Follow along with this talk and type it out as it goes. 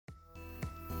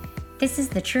This is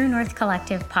the True North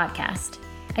Collective podcast,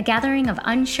 a gathering of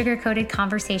unsugar-coated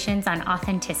conversations on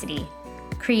authenticity,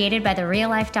 created by the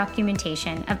real-life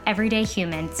documentation of everyday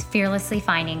humans fearlessly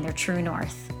finding their true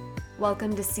north.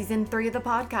 Welcome to Season 3 of the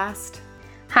podcast.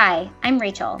 Hi, I'm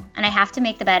Rachel, and I have to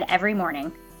make the bed every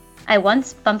morning. I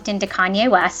once bumped into Kanye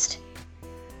West,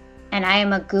 and I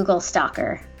am a Google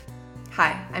stalker.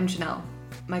 Hi, I'm Janelle.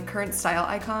 My current style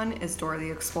icon is Dora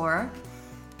the Explorer.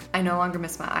 I no longer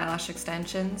miss my eyelash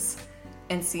extensions,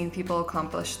 and seeing people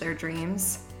accomplish their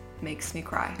dreams makes me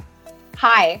cry.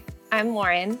 Hi, I'm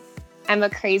Lauren. I'm a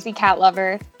crazy cat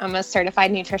lover. I'm a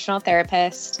certified nutritional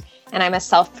therapist, and I'm a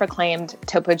self-proclaimed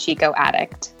Topo Chico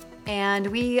addict. And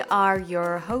we are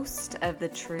your host of the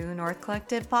True North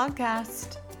Collective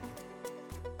podcast.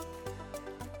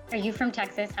 Are you from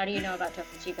Texas? How do you know about Topo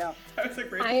Chico?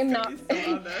 I am not.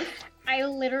 I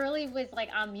literally was like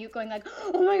on mute going like,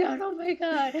 oh my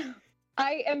God.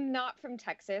 I am not from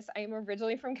Texas. I am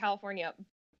originally from California,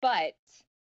 but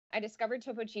I discovered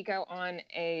Topo Chico on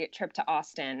a trip to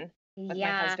Austin with my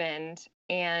husband.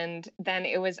 And then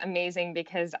it was amazing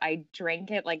because I drank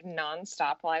it like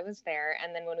nonstop while I was there.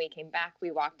 And then when we came back,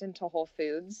 we walked into Whole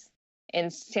Foods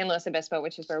in San Luis Obispo,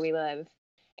 which is where we live,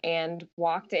 and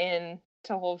walked in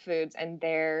to Whole Foods, and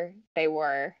there they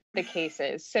were, the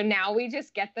cases. So now we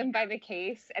just get them by the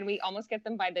case, and we almost get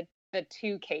them by the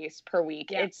 2 case per week.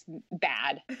 Yeah. It's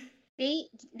bad. They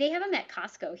have them at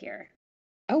Costco here.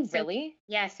 Oh, really?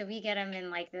 Yeah, so we get them in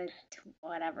like the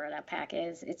whatever that pack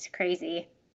is. It's crazy.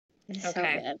 It's so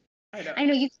good. I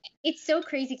know. It's so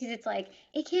crazy because it's like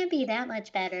it can't be that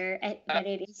much better, but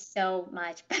it is so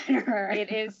much better.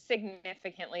 It is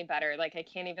significantly better. Like I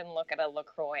can't even look at a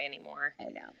LaCroix anymore. I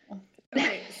know.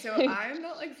 Okay, so I'm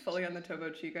not like fully on the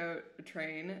Topo Chico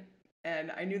train, and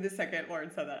I knew the second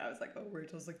Lauren said that, I was like, oh,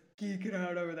 Rachel's like geeking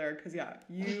out over there, because yeah,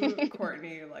 you,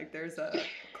 Courtney, like there's a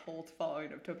cult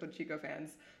following of Topo Chico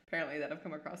fans apparently that have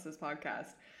come across this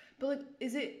podcast. But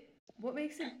like, what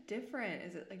makes it different?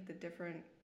 Is it like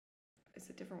is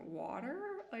it different water?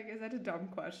 Like, is that a dumb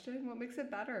question? What makes it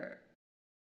better?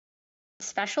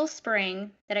 Special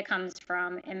spring that it comes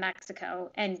from in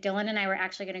Mexico, and Dylan and I were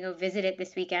actually going to go visit it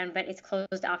this weekend, but it's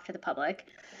closed off to the public.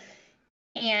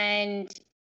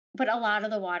 But a lot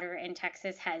of the water in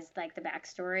Texas has like the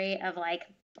backstory of like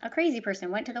a crazy person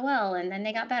went to the well and then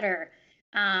they got better.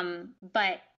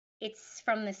 But it's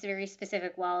from this very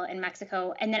specific well in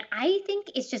Mexico. And then I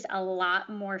think it's just a lot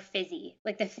more fizzy.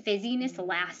 Like the fizziness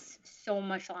lasts so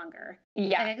much longer.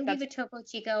 Yeah. Like I could leave a Topo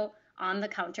Chico on the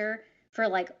counter for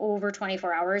like over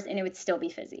 24 hours and it would still be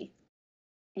fizzy.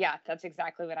 Yeah, that's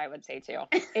exactly what I would say too.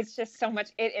 It is just so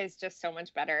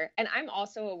much better. And I'm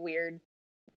also a weird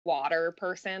water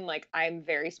person. Like I'm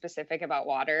very specific about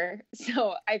water.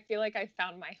 So I feel like I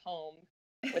found my home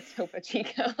with Topo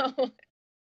Chico.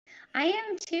 I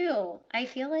am too. I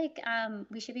feel like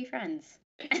we should be friends.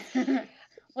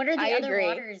 What are the other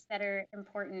waters that are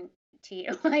important to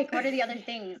you? Like, what are the other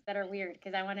things that are weird?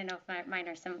 Because I want to know if mine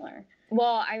are similar.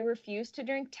 Well, I refuse to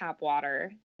drink tap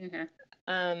water,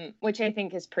 which I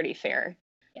think is pretty fair.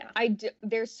 Yeah.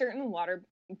 There's certain water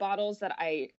bottles that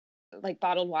I like,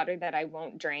 bottled water that I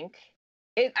won't drink.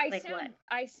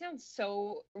 I sound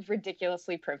so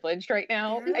ridiculously privileged right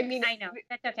now. I mean, I know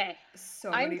that's okay.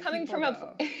 So many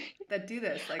people that do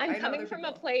this. Like I'm coming from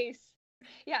a place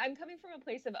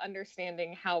of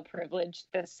understanding how privileged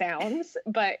this sounds,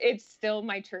 but it's still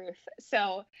my truth.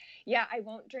 So yeah, I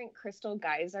won't drink Crystal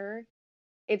Geyser.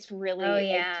 It's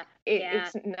really,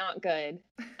 it's not good.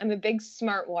 I'm a big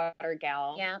smart water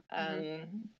gal. Yeah.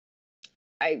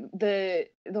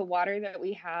 The water that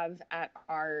we have at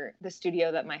the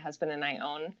studio that my husband and I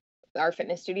own, our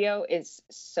fitness studio, is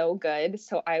so good.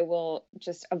 So I will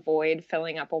just avoid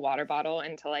filling up a water bottle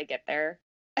until I get there.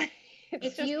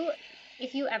 If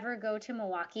you ever go to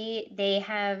Milwaukee, they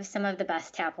have some of the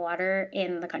best tap water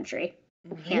in the country.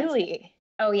 Really?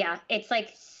 Oh yeah. It's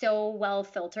like so well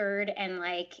filtered and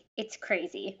like it's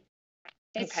crazy.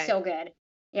 It's so good.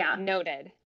 Yeah.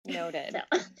 Noted. So.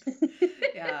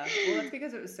 Yeah. Well, that's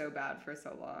because it was so bad for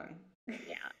so long.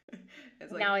 Yeah.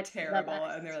 It's like now it's terrible,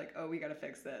 and they're like, oh, we got to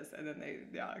fix this, and then they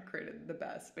created the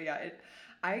best. But yeah,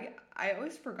 I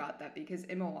always forgot that, because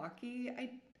in Milwaukee, I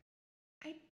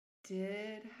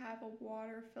did have a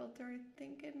water filter, I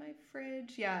think, in my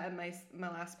fridge. Yeah, at my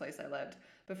last place I lived.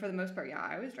 But for the most part, yeah,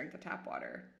 I always drank the tap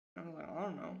water. I was like, I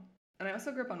don't know. And I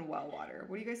also grew up on well water.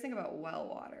 What do you guys think about well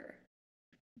water?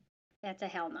 That's a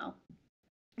hell no.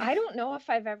 I don't know if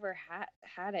I've ever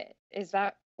had it. Is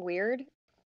that weird?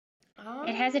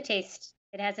 It has a taste.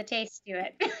 It has a taste to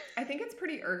it. I think it's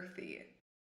pretty earthy.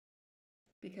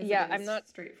 Because Yeah, it is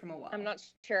straight from a well. I'm not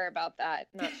sure about that.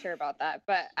 Not sure about that,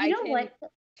 but You I know can what?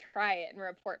 try it and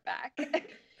report back.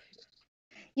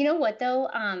 You know what though?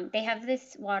 They have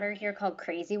this water here called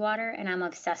Crazy Water, and I'm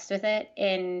obsessed with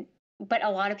it. But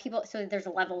a lot of people, so there's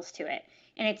levels to it,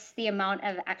 and it's the amount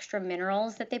of extra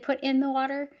minerals that they put in the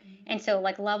water. And so,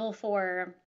 like level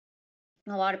 4,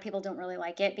 a lot of people don't really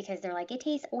like it because they're like, it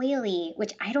tastes oily,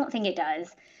 which I don't think it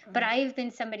does. But I've been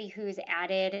somebody who's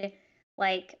added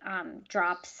like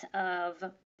drops of,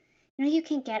 you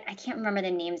can get, I can't remember the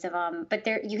names of them, but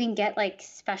you can get like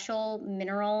special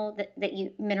minerals that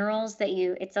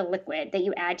you, it's a liquid that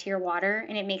you add to your water,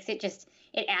 and it makes it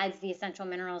it adds the essential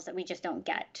minerals that we just don't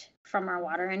get from our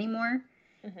water anymore.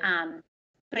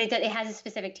 But it has a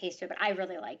specific taste to it, but I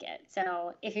really like it.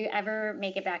 So if you ever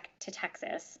make it back to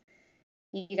Texas,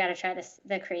 you got to try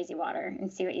the Crazy Water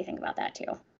and see what you think about that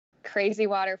too. Crazy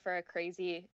water for a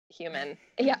crazy human.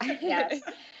 Yeah. Yes.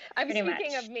 I'm Pretty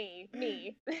speaking much. of me.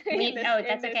 No,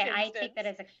 that's okay. I take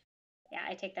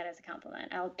that as a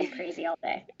compliment. I'll be crazy all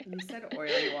day. You said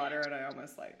oily water, and I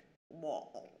almost like,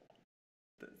 whoa.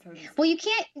 Well, you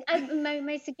can't.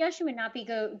 My suggestion would not be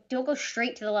don't go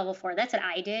straight to the level 4. That's what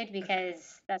I did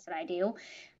because that's what I do.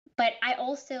 But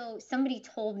somebody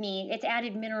told me it's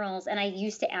added minerals, and I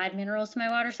used to add minerals to my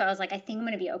water, so I was like, I think I'm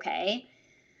gonna be okay.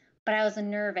 But I was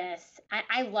nervous.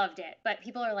 I loved it, but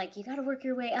people are like, you got to work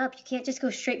your way up. You can't just go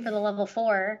straight for the level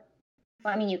 4.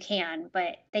 Well, I mean, you can,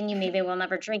 but then you maybe will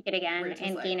never drink it again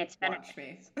and gain its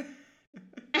benefits.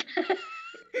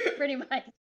 Pretty much.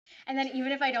 And then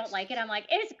even if I don't like it, I'm like,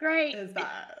 it's great. It's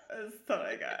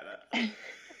totally good.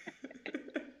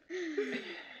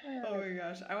 Oh my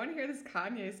gosh. I want to hear this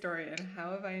Kanye story, and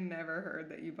how have I never heard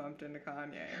that you bumped into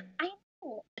Kanye?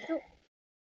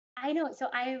 I know. So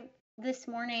this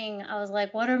morning, I was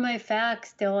like, what are my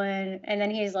facts, Dylan? And then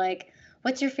he's like,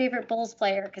 what's your favorite Bulls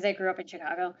player? Because I grew up in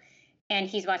Chicago. And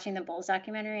he's watching the Bulls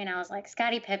documentary, and I was like,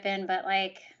 Scottie Pippen, but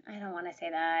like, I don't want to say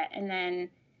that. And then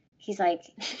he's like,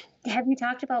 have you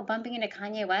talked about bumping into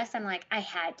Kanye West? I'm like, I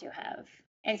had to have.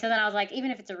 And so then I was like,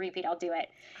 even if it's a repeat, I'll do it.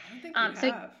 I don't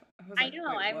think you have. I know,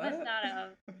 I must not have.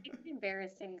 It's an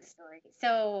embarrassing story.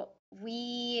 So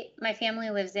my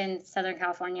family lives in Southern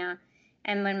California,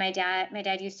 and when my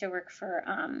dad used to work for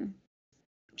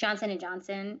Johnson &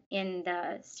 Johnson in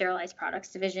the sterilized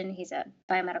products division. He's a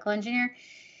biomedical engineer.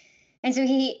 And so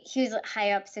he was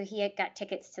high up, so he had got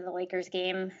tickets to the Lakers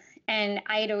game, and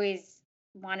I had always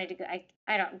wanted to go.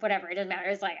 I don't, whatever, it doesn't matter.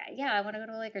 It's like, yeah, I want to go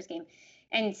to a Lakers game.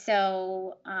 And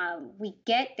so we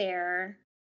get there,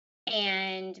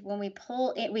 and when we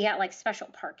pull it, we got like special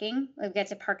parking. We get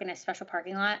to park in a special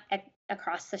parking lot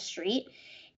across the street.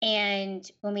 And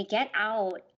when we get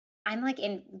out, I'm like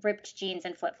in ripped jeans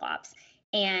and flip-flops.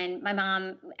 And my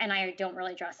mom and I don't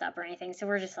really dress up or anything. So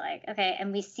we're just like, okay.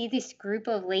 And we see this group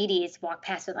of ladies walk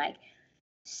past with like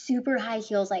super high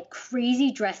heels, like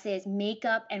crazy dresses,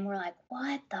 makeup. And we're like,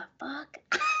 what the fuck?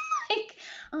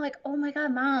 I'm like, oh my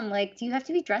God, Mom, like, do you have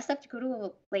to be dressed up to go to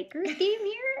a Lakers game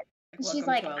here? And she's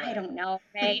like, I don't know,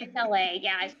 Ray. It's LA.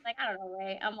 Yeah. She's like, I don't know,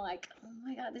 Ray. I'm like, oh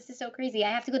my God, this is so crazy.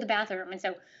 I have to go to the bathroom. And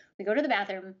so we go to the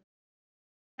bathroom.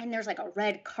 And there's like a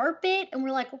red carpet, and we're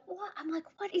like, what? I'm like,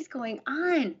 what is going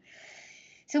on?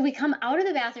 So we come out of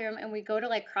the bathroom and we go to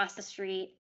like cross the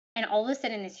street, and all of a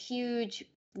sudden this huge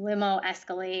limo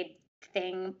Escalade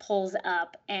thing pulls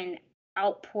up and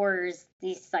outpours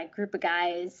these like group of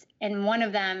guys, and one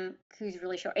of them, who's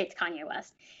really short, it's Kanye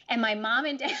West. And my mom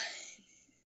and dad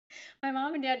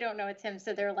don't know it's him,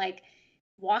 so they're like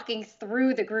walking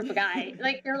through the group of guys,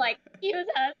 like they're like, he was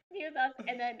us,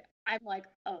 and then I'm like,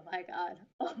 oh my God,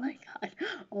 oh my God,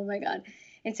 oh my God.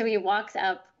 And so he walks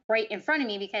up right in front of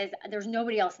me because there's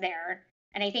nobody else there.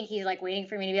 And I think he's like waiting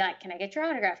for me to be like, can I get your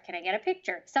autograph? Can I get a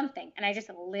picture? Something. And I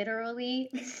just literally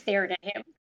stared at him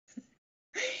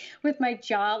with my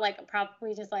jaw like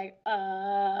probably just like,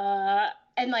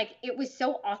 and like it was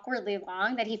so awkwardly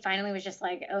long that he finally was just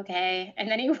like, okay. And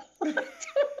then he walked away.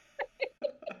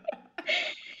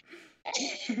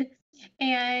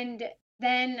 And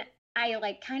then I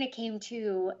like kind of came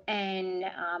to, and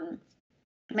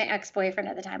my ex-boyfriend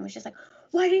at the time was just like,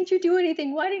 why didn't you do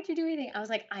anything? Why didn't you do anything? I was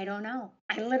like, I don't know.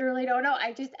 I literally don't know.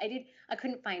 I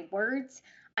couldn't find words.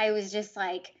 I was just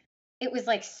like, it was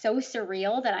like so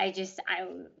surreal that I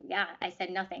said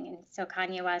nothing. And so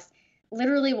Kanye West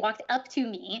literally walked up to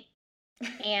me,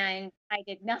 and I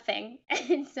did nothing.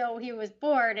 And so he was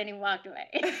bored and he walked away.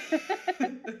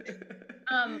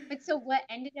 But so what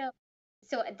ended up,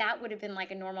 so that would have been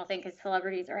like a normal thing because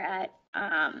celebrities are at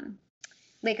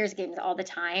Lakers games all the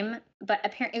time, but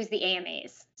apparently it was the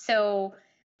AMAs. So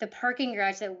the parking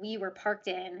garage that we were parked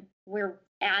in, we're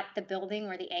at the building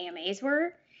where the AMAs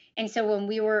were. And so when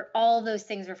we were, all those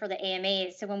things were for the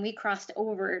AMAs. So when we crossed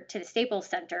over to the Staples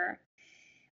Center,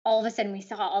 all of a sudden we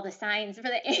saw all the signs for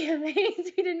the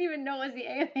AMAs. We didn't even know it was the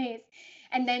AMAs.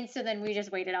 And then, so then we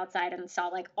just waited outside and saw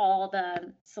like all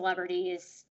the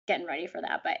celebrities getting ready for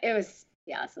that. But it was,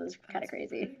 yeah, so it was kind of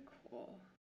crazy. Pretty cool.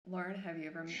 Lauren, have you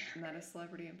ever met a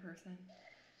celebrity in person?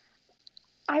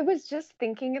 I was just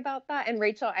thinking about that. And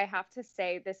Rachel, I have to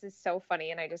say, this is so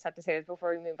funny. And I just have to say this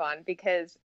before we move on,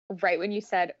 because right when you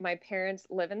said my parents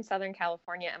live in Southern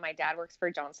California and my dad works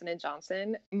for Johnson &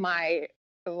 Johnson, I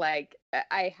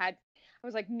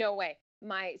was like, no way.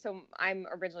 So I'm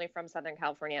originally from Southern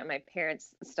California and my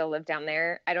parents still live down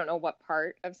there. I don't know what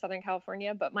part of Southern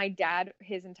California, but my dad,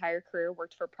 his entire career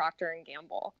worked for Procter and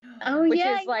Gamble. Oh, which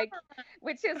yeah.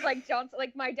 Which is like Johnson,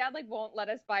 like my dad like won't let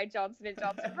us buy Johnson &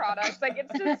 Johnson products. Like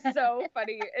it's just so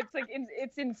funny. It's like,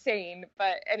 it's insane.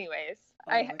 But anyways,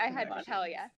 I had to tell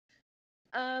you.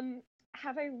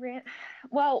 Have I ran?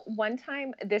 Well, one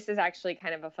time, this is actually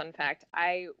kind of a fun fact.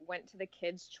 I went to the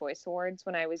Kids' Choice Awards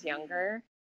when I was younger.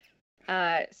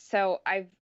 So I've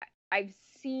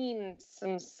seen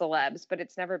some celebs, but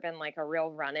it's never been like a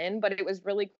real run-in. But it was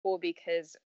really cool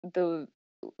because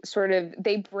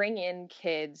they bring in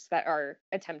kids that are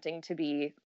attempting to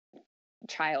be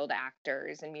child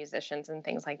actors and musicians and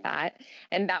things like that.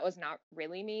 And that was not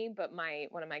really me, but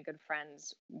one of my good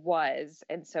friends was.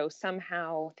 And so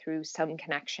somehow through some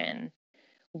connection,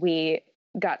 we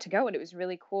got to go and it was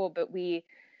really cool. But we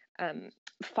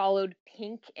followed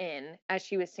Pink in as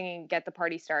she was singing Get the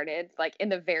Party Started, like in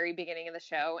the very beginning of the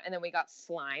show. And then we got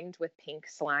slimed with pink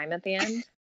slime at the end.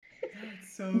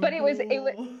 That's so but cool.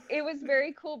 it was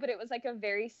very cool, but it was like a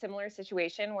very similar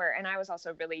situation and I was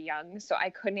also really young, so I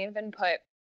couldn't even put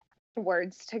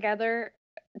words together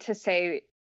to say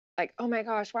like, oh my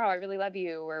gosh, wow, I really love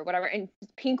you or whatever. And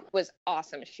Pink was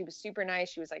awesome. She was super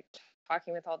nice. She was like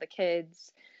talking with all the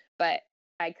kids, but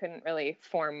I couldn't really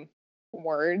form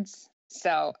words.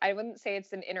 So I wouldn't say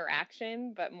it's an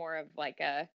interaction, but more of like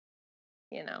a,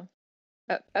 you know,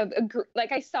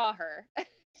 like I saw her.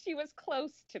 She was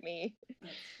close to me.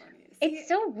 That's funny. It's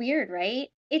so weird, right?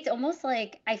 It's almost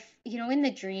like in the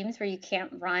dreams where you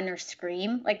can't run or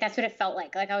scream, like that's what it felt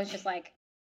like. Like I was just like,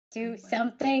 do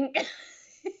something.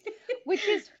 Which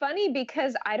is funny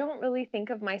because I don't really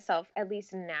think of myself, at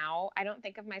least now, I don't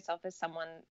think of myself as someone,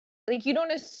 like you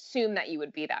don't assume that you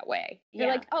would be that way. You're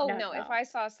like, oh no, if I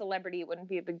saw a celebrity, it wouldn't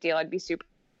be a big deal. I'd be super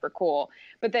cool.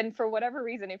 But then for whatever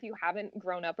reason, if you haven't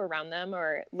grown up around them,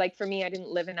 or like for me, I didn't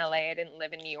live in LA, I didn't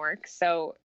live in New York.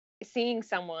 So seeing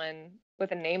someone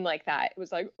with a name like that, it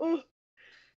was like, oh,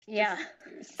 yeah,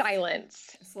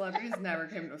 silence. Celebrities never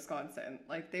came to Wisconsin.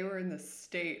 Like they were in the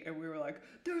state and we were like,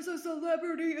 there's a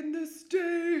celebrity in the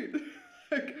state.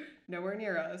 Like nowhere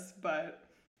near us, but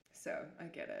so I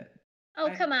get it. Oh,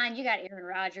 come on, you got Aaron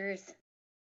Rodgers.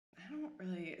 I don't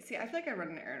really see. I feel like I run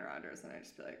into Aaron Rodgers and I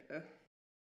just be like, ugh.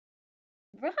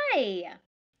 Right.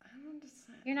 I don't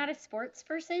understand. You're not a sports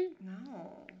person?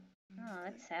 No. Oh,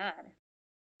 that's sad.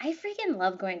 I freaking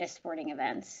love going to sporting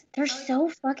events. They're so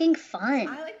fucking fun.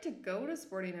 I like to go to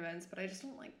sporting events, but I just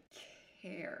don't like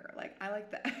care. Like I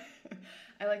like the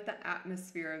I like the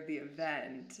atmosphere of the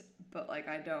event, but like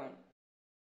I don't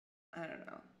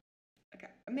know. Okay.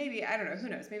 Maybe, I don't know, who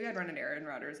knows? Maybe I'd run into Aaron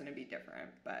Rodgers and it'd be different,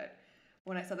 but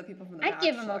when I saw the people from The Bachelor, I'd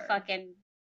give him a fucking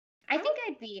I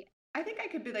think I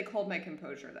could be like hold my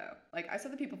composure though. Like I saw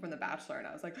the people from The Bachelor and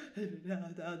I was like,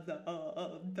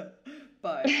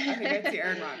 but I think I'd see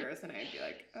Aaron Rodgers and I'd be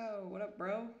like, oh, what up,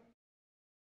 bro?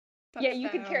 Touchdown. Yeah, you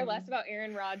could care less about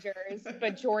Aaron Rodgers,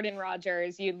 but Jordan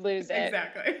Rodgers, you'd lose it.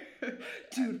 Exactly.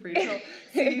 Dude, Rachel,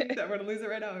 see, I'm gonna lose it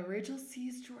right now. Rachel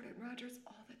sees Jordan Rodgers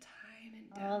all the time in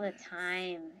Dallas. All the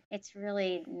time. It's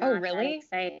really not that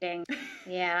exciting.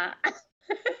 Yeah.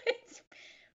 It's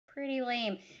pretty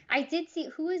lame. I did see,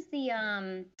 who was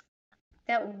the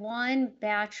that one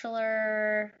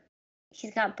bachelor,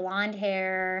 he's got blonde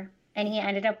hair and he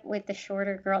ended up with the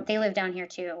shorter girl. They live down here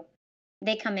too.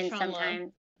 They come in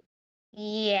sometimes.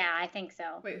 Yeah, I think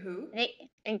so. Wait, who?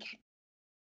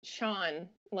 Sean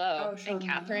Lowe and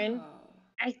Catherine. Lowe.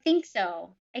 I think so.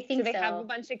 So they have a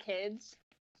bunch of kids.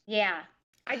 Yeah.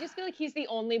 I just feel like he's the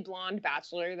only blonde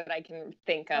bachelor that I can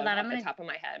think of off the top of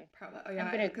my head. Probably. Oh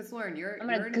yeah, because Lauren, you're in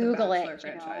the Google Bachelor it,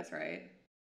 franchise, right?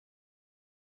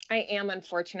 I am,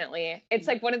 unfortunately. It's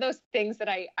like one of those things that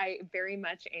I very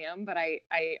much am, but I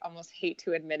almost hate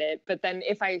to admit it. But then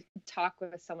if I talk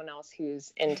with someone else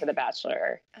who's into The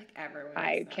Bachelor, like everyone,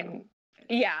 I can.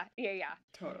 Yeah.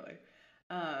 Totally.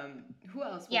 Who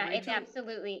else? Yeah, it's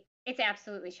absolutely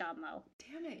Sean Lowe.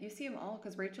 Damn it, you see them all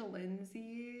because Rachel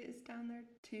Lindsay is down there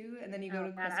too, and then you go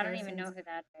to God, Chris I don't even know Harrison's who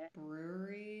that is.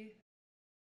 brewery.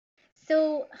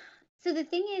 So the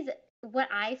thing is, what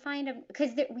I find,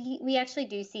 because we actually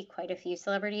do see quite a few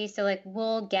celebrities. So like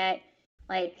we'll get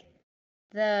like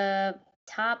the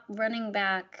top running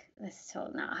back. This is so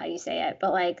not how you say it,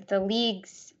 but like the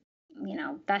league's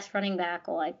best running back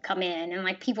will like come in and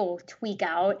like people tweak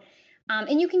out,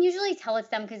 and you can usually tell it's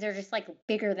them because they're just like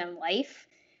bigger than life.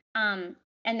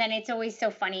 And then it's always so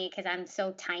funny because I'm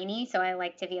so tiny, so I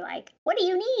like to be like, "What do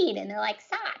you need?" And they're like,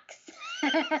 "Socks."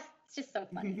 It's just so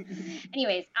funny.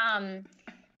 Anyways,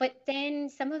 but then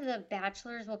some of the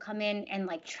bachelors will come in and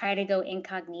like try to go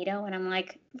incognito, and I'm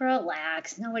like,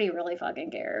 relax, nobody really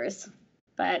fucking cares.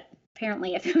 But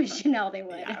apparently, if it was Chanel, they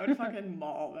would. Yeah, I would fucking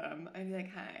maul them. I'd be like,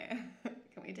 "Hi,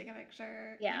 can we take a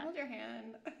picture? Yeah. Can I hold your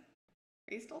hand? Are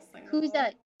you still single?" Who's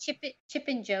that? Chip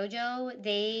and JoJo?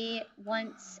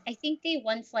 I think they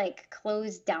once like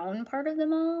closed down part of the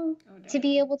mall to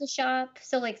be able to shop.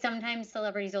 So like sometimes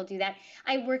celebrities will do that.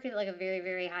 I work at like a very,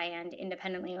 very high end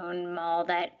independently owned mall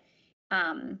that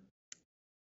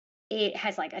it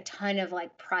has like a ton of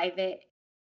like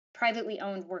privately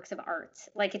owned works of art.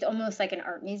 Like it's almost like an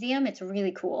art museum. It's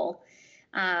really cool.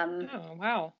 Oh,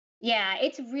 wow. Yeah,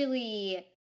 it's really,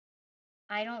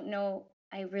 I don't know.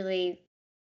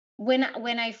 When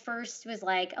I first was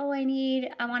like, oh,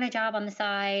 I want a job on the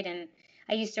side, and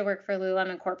I used to work for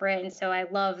Lululemon corporate, and so I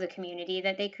love the community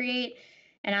that they create.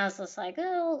 And I was just like,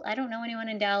 oh, I don't know anyone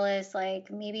in Dallas.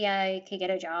 Like maybe I could get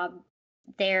a job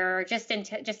there just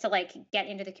to like get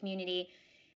into the community.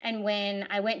 And when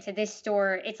I went to this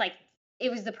store, it's like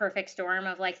it was the perfect storm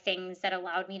of like things that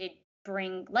allowed me to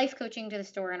bring life coaching to the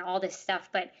store and all this stuff.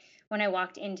 But when I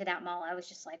walked into that mall, I was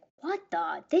just like,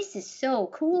 this is so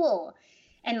cool.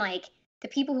 And like the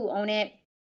people who own it,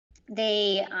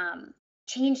 they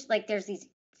changed, like there's these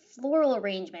floral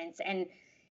arrangements and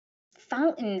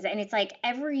fountains, and it's like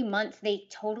every month they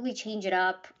totally change it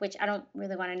up, which I don't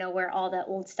really want to know where all the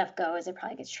old stuff goes. It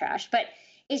probably gets trashed, but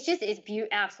it's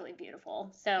absolutely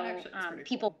beautiful. So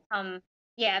people come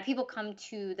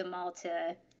to the mall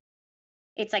to,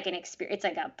 it's like an experience, it's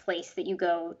like a place that you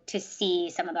go to see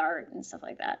some of the art and stuff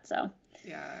like that. So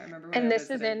yeah, I remember when and I this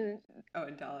visited, is in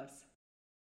in Dallas.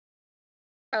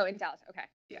 Oh, in Dallas. Okay.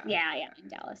 Yeah, in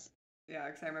Dallas. Yeah,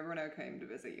 because I remember when I came to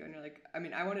visit you, and you're like, I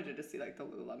mean, I wanted to just see like the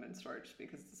Lululemon store just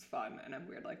because it's fun, and I'm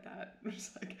weird like that. I'm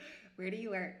just like, where do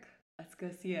you work? Let's go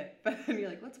see it. But then you're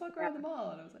like, let's walk around the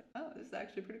mall, and I was like, oh, this is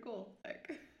actually pretty cool.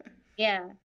 Like, yeah,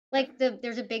 like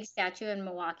there's a big statue in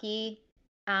Milwaukee,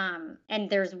 and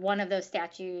there's one of those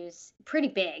statues pretty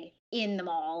big in the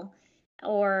mall,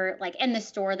 or like, and the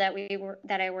store that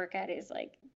I work at is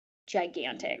like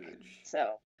gigantic. Huge.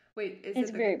 So wait, are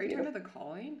it's very you talking beautiful. about the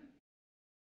Calling?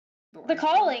 The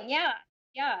Calling, yeah.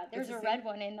 There's a red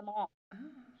one in the mall. Oh,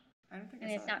 I don't think.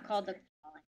 And it's not called the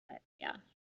Calling, but yeah.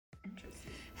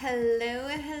 Interesting.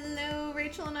 Hello,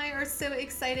 Rachel and I are so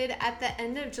excited. At the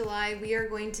end of July, we are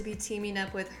going to be teaming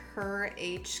up with Her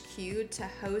HQ to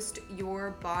host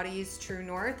Your Body's True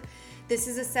North. This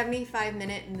is a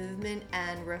 75-minute movement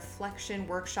and reflection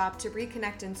workshop to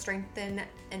reconnect and strengthen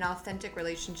an authentic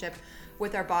relationship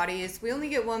with our bodies. We only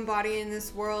get one body in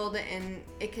this world, and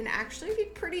it can actually be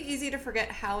pretty easy to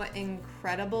forget how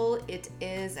incredible it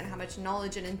is and how much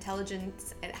knowledge and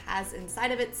intelligence it has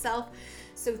inside of itself.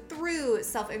 So through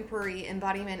self-inquiry,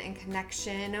 embodiment, and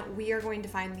connection, we are going to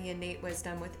find the innate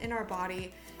wisdom within our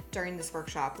body during this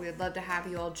workshop. We would love to have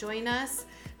you all join us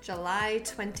July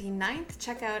 29th.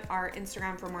 Check out our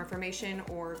Instagram for more information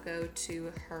or go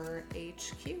to Her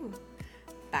HQ.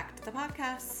 Back to the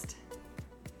podcast.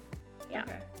 Yeah.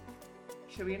 Okay.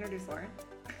 Should we introduce Lauren?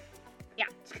 Yeah.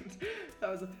 That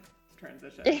was a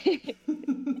transition.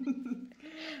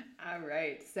 All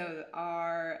right. So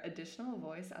our additional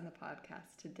voice on the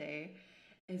podcast today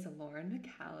is Lauren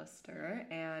McAllister,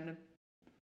 and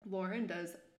Lauren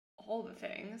does all the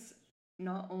things.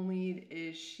 Not only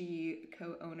is she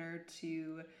co-owner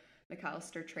to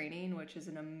McAllister Training, which is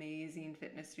an amazing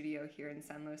fitness studio here in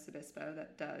San Luis Obispo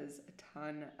that does a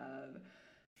ton of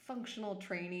functional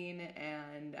training,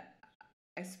 and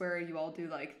I swear you all do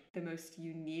like the most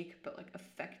unique but like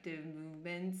effective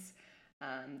movements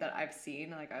that I've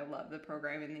seen. Like I love the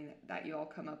programming that you all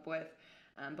come up with.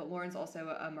 But Lauren's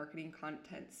also a marketing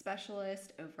content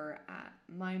specialist over at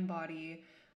MindBody,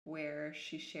 where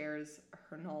she shares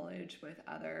her knowledge with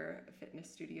other fitness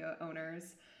studio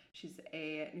owners. She's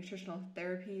a nutritional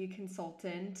therapy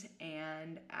consultant,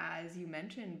 and as you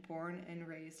mentioned, born and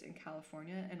raised in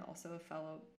California, and also a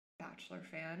fellow Bachelor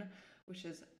fan, which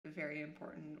is very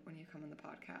important when you come on the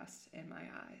podcast in my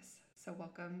eyes. So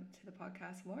welcome to the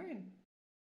podcast, Lauren.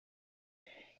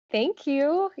 Thank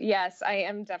you. Yes, I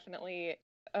am definitely,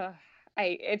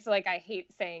 it's like I hate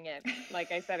saying it,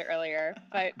 like I said earlier,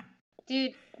 but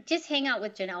dude, just hang out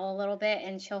with Janelle a little bit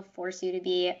and she'll force you to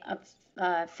be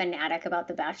a fanatic about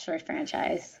the Bachelor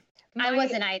franchise. I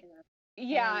wasn't either.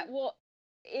 Yeah, well,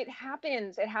 it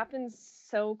happens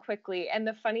so quickly. And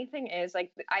the funny thing is,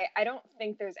 like, I don't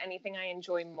think there's anything I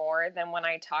enjoy more than when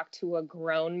I talk to a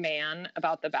grown man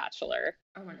about The Bachelor.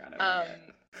 Oh my God.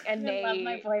 And I love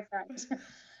my boyfriend.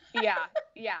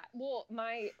 Yeah. Well,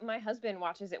 my husband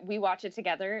watches it. We watch it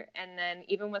together. And then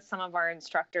even with some of our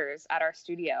instructors at our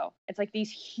studio, it's like these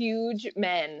huge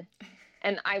men.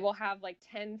 And I will have like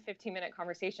 10, 15-minute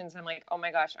conversations. And I'm like, oh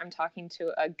my gosh, I'm talking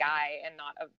to a guy and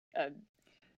not a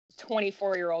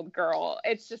 24-year-old girl.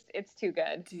 It's too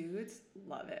good. Dudes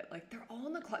love it. Like, they're all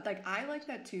in the closet. Like, I like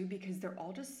that too, because they're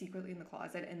all just secretly in the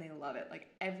closet and they love it. Like,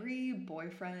 every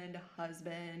boyfriend,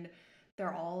 husband,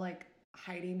 they're all like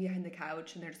hiding behind the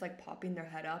couch and they're just like popping their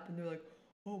head up and they're like,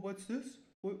 oh, what's this?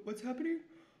 What's happening?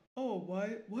 Oh,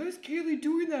 why is Kaylee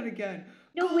doing that again?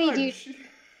 No way, dude.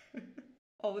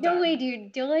 All the time. No way,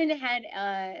 dude. Dylan had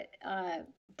a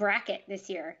bracket this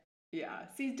year. Yeah.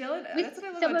 See, Dylan, with that's what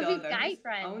I love some about of Dylan. his guy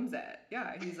friends. Owns it.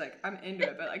 Yeah. He's like, I'm into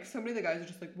it. But like, so many of the guys are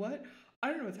just like, what? I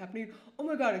don't know what's happening. Oh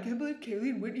my God, I can't believe Kaylee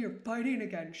and Whitney are fighting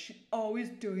again. She's always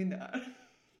doing that.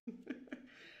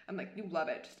 I'm like, you love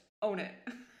it. Just own it.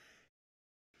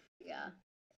 Yeah.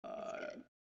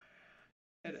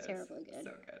 It's terribly good.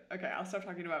 So good. Okay, I'll stop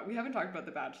talking about. We haven't talked about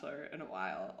The Bachelor in a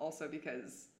while, also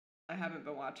because I haven't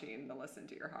been watching the Listen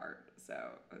to Your Heart, so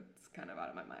it's kind of out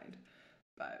of my mind.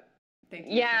 But thank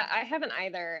you. Yeah, I haven't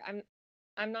either.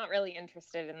 I'm not really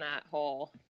interested in that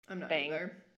whole I'm not thing.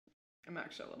 either. I'm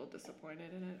actually a little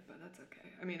disappointed in it, but that's okay.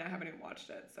 I mean, I haven't even watched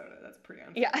it, so that's pretty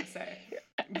unfair to say.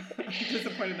 I'm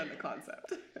disappointed in the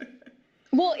concept.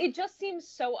 Well, it just seems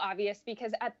so obvious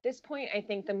because at this point, I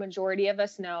think the majority of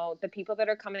us know the people that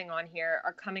are coming on here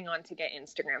are coming on to get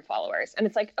Instagram followers. And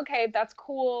it's like, okay, that's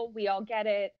cool. We all get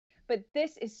it. But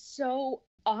this is so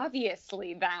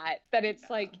obviously that it's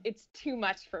like, it's too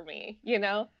much for me, you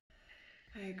know?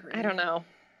 I agree. I don't know.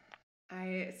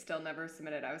 I still never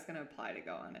submitted. I was going to apply to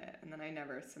go on it, and then I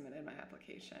never submitted my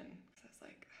application. So I was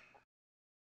like,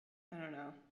 I don't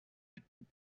know.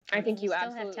 I think you still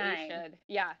absolutely have time. should.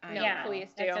 Yeah, please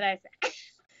do. That's what I said.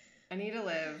 I need to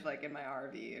live like in my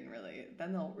RV and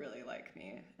then they'll really like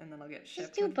me, and then I'll get shipped.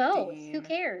 Just do with both. Dean. Who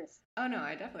cares? Oh no,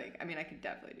 I could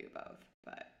definitely do both,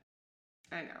 but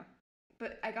I know.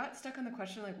 But I got stuck on the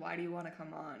question like, why do you want to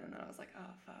come on? And then I was like,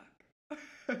 oh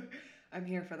fuck, I'm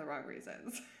here for the wrong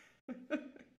reasons.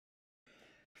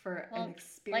 For an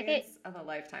experience of a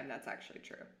lifetime. That's actually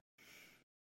true.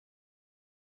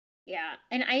 Yeah,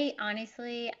 and I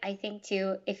think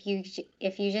too, if you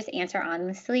just answer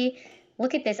honestly,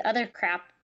 look at this other crap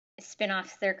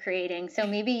spinoffs they're creating. So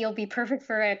maybe you'll be perfect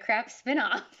for a crap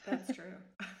spinoff. That's true.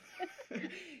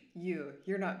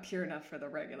 You're not pure enough for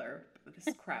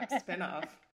this crap spinoff.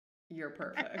 You're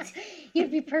perfect.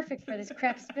 You'd be perfect for this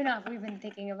crap spinoff we've been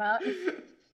thinking about.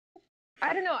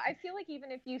 I don't know. I feel like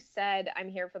even if you said I'm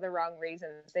here for the wrong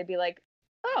reasons, they'd be like,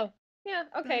 oh, yeah,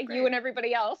 okay, you and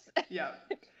everybody else. Yeah.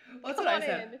 Well, that's what I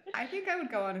said. I think I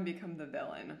would go on and become the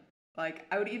villain. Like,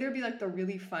 I would either be like the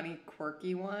really funny,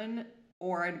 quirky one,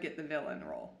 or I'd get the villain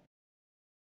role.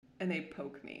 And they'd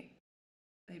poke me.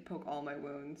 They'd poke all my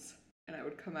wounds, and I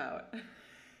would come out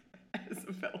as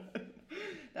a villain.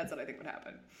 That's what I think would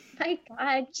happen. My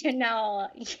God, Janelle,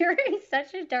 you're in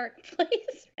such a dark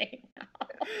place right now.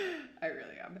 I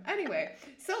really am. Anyway,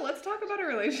 so let's talk about a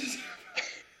relationship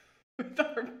with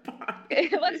our body.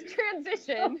 Let's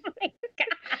transition. Oh my God.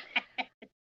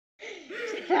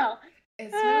 Janelle.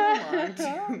 It's been a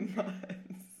long 2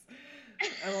 months.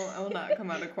 I will not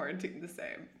come out of quarantine the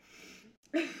same.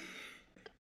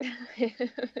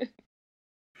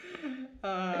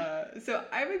 So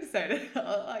I'm excited.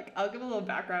 I'll give a little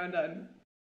background on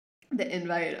the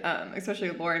invite,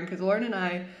 especially Lauren, because Lauren and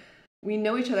I, we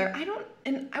know each other.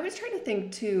 I was trying to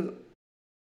think too,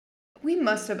 we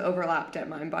must have overlapped at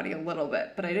Mind Body a little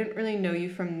bit, but I didn't really know you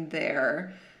from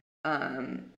there.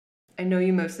 I know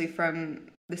you mostly from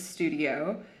the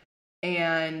studio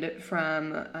and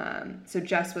from, so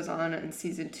Jess was on in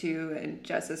season 2 and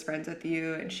Jess is friends with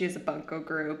you and she has a Bunko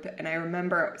group. And I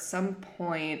remember at some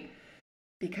point,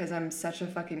 because I'm such a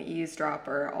fucking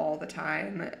eavesdropper all the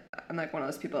time, I'm like one of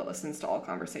those people that listens to all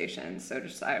conversations. So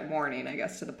just a warning, I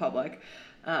guess, to the public.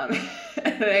 And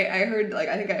I heard,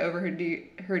 I think I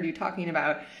heard you talking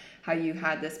about how you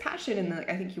had this passion and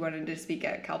I think you wanted to speak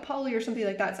at Cal Poly or something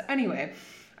like that. So anyway,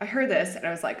 I heard this and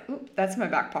I was like, "Ooh, that's in my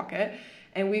back pocket."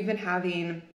 And we've been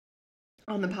having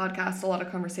on the podcast a lot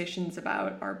of conversations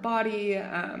about our body,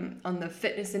 on the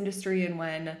fitness industry, and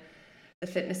when the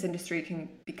fitness industry can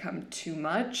become too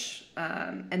much.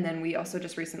 And then we also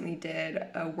just recently did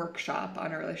a workshop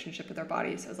on our relationship with our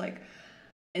bodies. So I was like,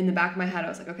 in the back of my head, I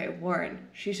was like, okay, Lauren,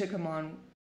 she should come on.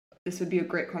 This would be a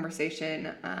great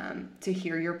conversation to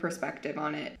hear your perspective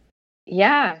on it.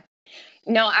 Yeah.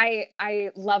 No,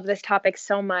 I love this topic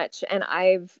so much. And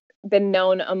I've been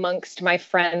known amongst my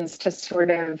friends to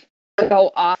sort of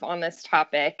go off on this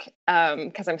topic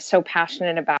because I'm so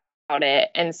passionate about it.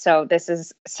 And so this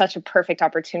is such a perfect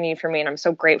opportunity for me. And I'm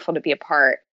so grateful to be a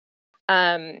part.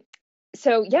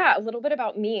 So yeah, a little bit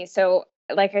about me. So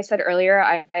like I said earlier,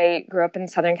 I grew up in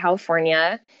Southern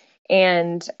California,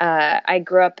 and I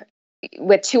grew up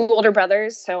with two older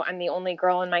brothers. So I'm the only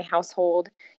girl in my household,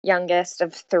 youngest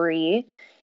of three.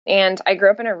 And I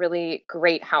grew up in a really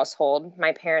great household.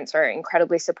 My parents are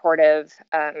incredibly supportive,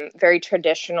 very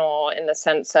traditional in the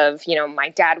sense of, you know, my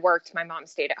dad worked, my mom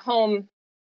stayed at home.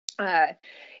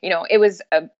 You know, it was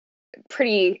a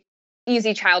pretty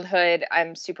easy childhood.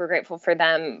 I'm super grateful for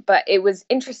them. But it was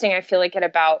interesting. I feel like at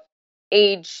about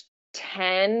age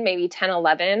 10, maybe 10,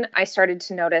 11, I started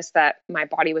to notice that my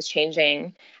body was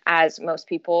changing, as most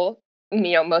people,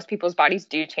 you know, most people's bodies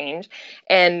do change.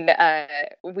 And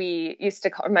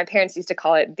my parents used to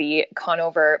call it the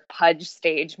Conover Pudge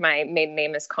stage. My maiden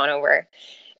name is Conover.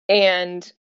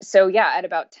 And so, yeah, at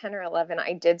about 10 or 11,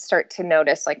 I did start to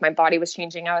notice like my body was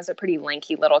changing. I was a pretty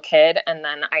lanky little kid. And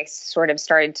then I sort of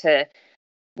started to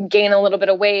gain a little bit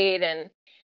of weight. And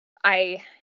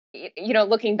you know,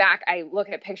 looking back, I look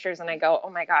at pictures and I go, oh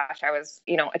my gosh, I was,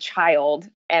 you know, a child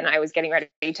and I was getting ready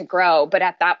to grow. But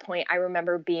at that point, I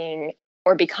remember becoming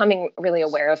really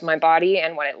aware of my body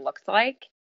and what it looked like.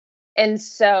 And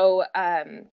so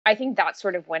I think that's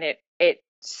sort of when it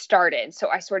started. So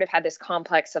I sort of had this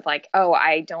complex of like, oh,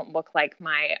 I don't look like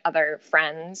my other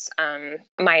friends.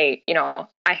 You know,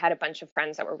 I had a bunch of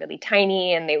friends that were really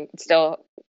tiny, and they still,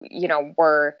 you know,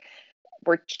 were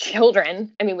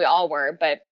children. I mean, we all were,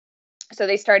 but so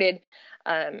they started,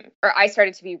 or I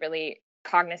started to be really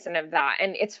cognizant of that.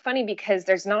 And it's funny because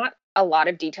there's not a lot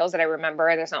of details that I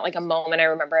remember. There's not like a moment I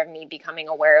remember of me becoming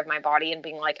aware of my body and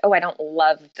being like, oh, I don't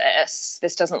love this.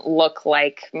 This doesn't look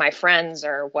like my friends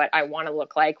or what I want to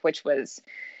look like, which was,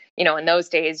 you know, in those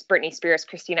days, Britney Spears,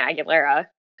 Christina Aguilera.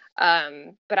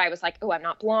 But I was like, oh, I'm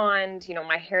not blonde. You know,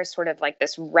 my hair is sort of like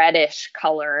this reddish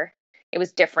color. It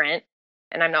was different.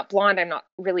 And I'm not blonde. I'm not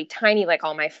really tiny like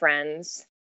all my friends.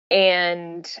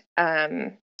 And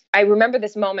I remember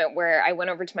this moment where I went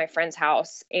over to my friend's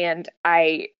house, and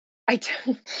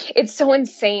it's so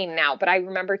insane now, but I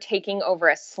remember taking over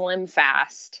a Slim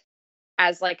Fast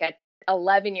as like a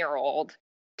 11-year-old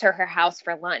to her house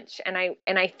for lunch. And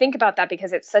I think about that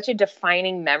because it's such a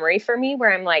defining memory for me,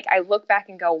 where I'm like, I look back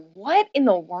and go, what in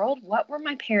the world? What were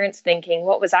my parents thinking?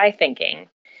 What was I thinking?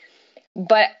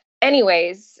 But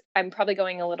anyways, I'm probably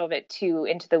going a little bit too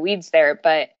into the weeds there,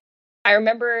 but I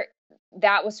remember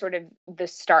that was sort of the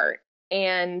start.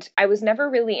 And I was never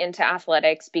really into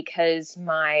athletics because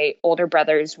my older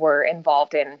brothers were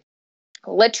involved in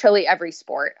literally every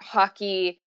sport: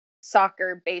 hockey,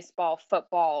 soccer, baseball,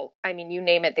 football. I mean, you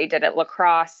name it, they did it,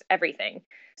 lacrosse, everything.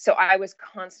 So I was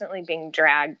constantly being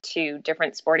dragged to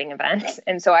different sporting events.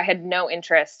 And so I had no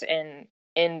interest in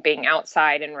being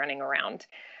outside and running around.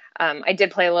 I did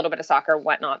play a little bit of soccer,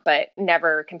 whatnot, but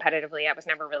never competitively. I was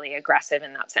never really aggressive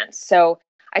in that sense. So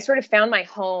I sort of found my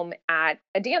home at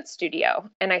a dance studio,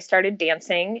 and I started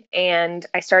dancing, and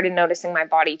I started noticing my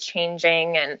body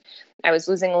changing, and I was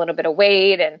losing a little bit of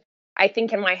weight. And I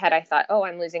think in my head, I thought, oh,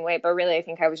 I'm losing weight, but really I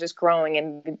think I was just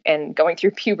growing and going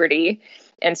through puberty.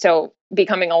 And so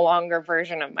becoming a longer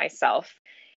version of myself.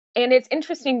 And it's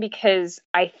interesting because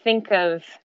I think of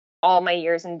all my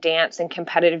years in dance and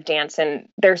competitive dance, and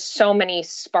there's so many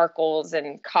sparkles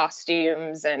and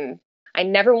costumes, and I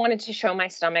never wanted to show my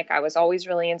stomach. I was always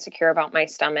really insecure about my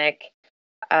stomach.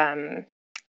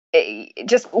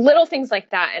 Just little things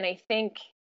like that. And I think,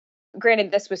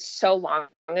 granted, this was so long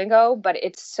ago, but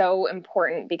it's so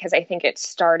important because I think it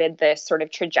started this sort of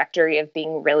trajectory of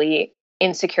being really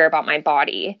insecure about my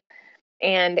body.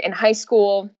 And in high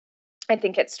school, I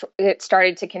think it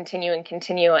started to continue,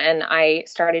 and I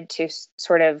started to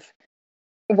sort of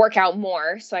work out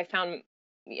more. So I found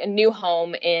a new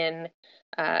home in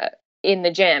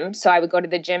the gym. So I would go to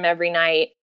the gym every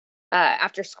night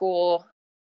after school,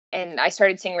 and I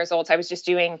started seeing results. I was just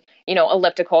doing, you know,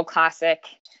 elliptical, classic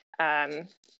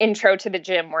intro to the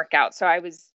gym workout. So I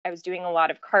was doing a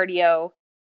lot of cardio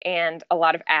and a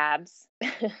lot of abs,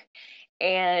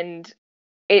 and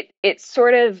it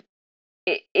sort of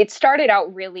it started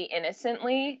out really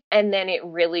innocently, and then it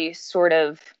really sort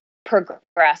of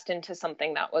progressed into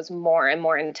something that was more and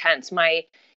more intense. My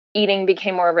eating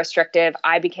became more restrictive.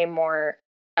 I became more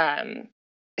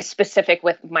specific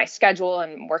with my schedule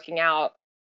and working out.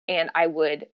 And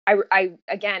I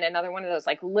again, another one of those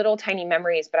like little tiny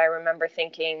memories, but I remember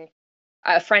thinking,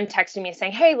 a friend texted me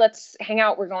saying, "Hey, let's hang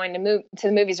out. We're going to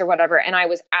the movies or whatever." And I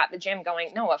was at the gym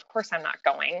going, "No, of course I'm not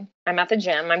going. I'm at the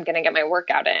gym. I'm going to get my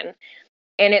workout in."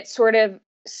 And it sort of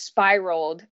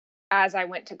spiraled as I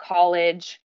went to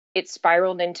college. It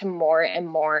spiraled into more and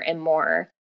more and more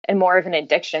and more of an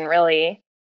addiction, really.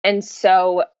 And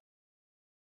so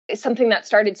it's something that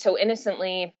started so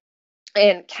innocently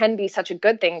and can be such a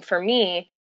good thing for me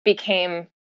became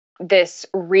this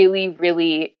really,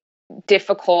 really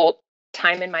difficult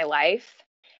time in my life,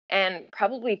 and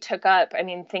probably took up, I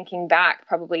mean, thinking back,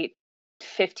 probably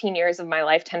 15 years of my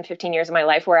life, 10, 15 years of my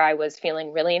life, where I was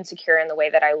feeling really insecure in the way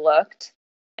that I looked.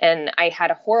 And I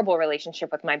had a horrible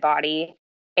relationship with my body,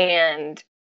 and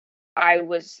I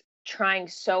was trying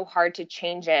so hard to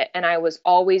change it. And I was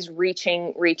always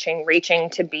reaching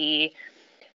to be,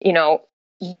 you know,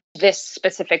 this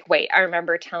specific weight. I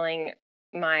remember telling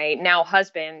my now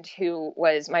husband, who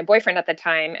was my boyfriend at the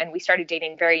time, and we started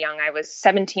dating very young. I was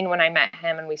 17 when I met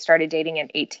him, and we started dating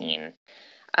at 18.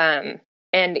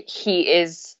 And he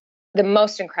is the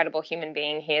most incredible human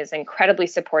being. He is incredibly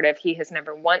supportive. He has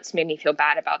never once made me feel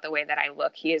bad about the way that I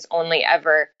look. He has only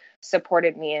ever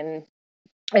supported me and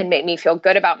made me feel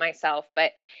good about myself.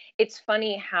 But it's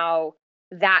funny how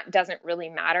that doesn't really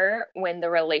matter when the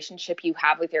relationship you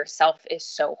have with yourself is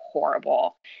so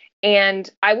horrible. And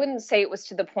I wouldn't say it was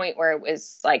to the point where it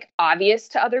was like obvious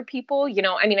to other people. You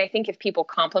know, I mean, I think if people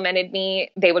complimented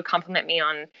me, they would compliment me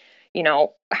on, you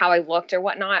know, how I looked or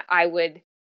whatnot. I would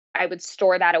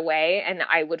store that away, and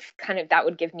I would that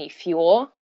would give me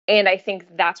fuel. And I think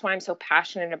that's why I'm so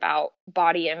passionate about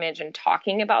body image and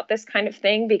talking about this kind of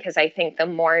thing, because I think the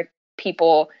more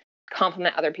people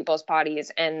compliment other people's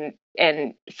bodies and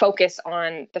focus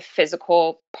on the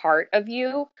physical part of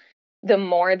you, the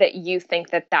more that you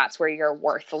think that that's where your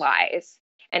worth lies.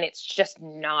 And it's just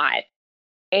not.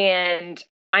 And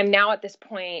I'm now at this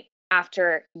point,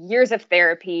 after years of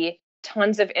therapy,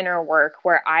 tons of inner work,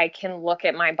 where I can look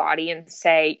at my body and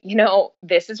say, you know,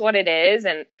 this is what it is.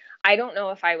 And I don't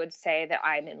know if I would say that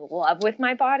I'm in love with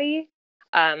my body.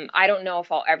 I don't know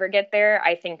if I'll ever get there.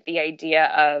 I think the idea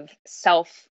of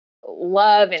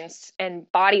self-love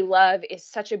and body love is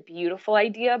such a beautiful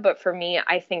idea. But for me,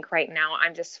 I think right now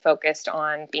I'm just focused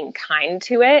on being kind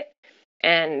to it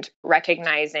and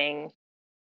recognizing,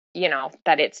 you know,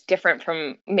 that it's different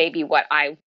from maybe what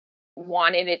I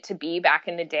wanted it to be back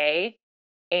in the day,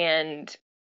 and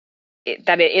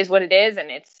that it is what it is,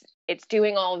 and it's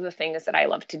doing all of the things that I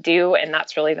love to do, and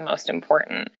that's really the most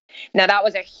important. Now that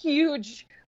was like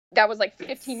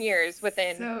 15 years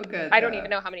within. So good. I don't even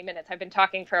know how many minutes. I've been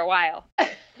talking for a while.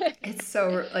 It's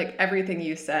so, like, everything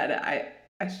you said,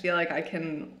 I feel like I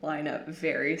can line up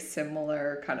very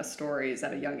similar kind of stories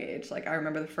at a young age. Like, I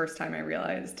remember the first time I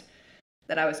realized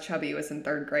that I was chubby was in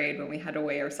 3rd grade when we had to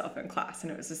weigh ourselves in class,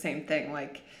 and it was the same thing.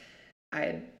 Like, I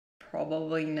had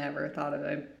probably never thought of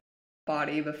a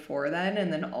body before then,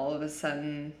 and then all of a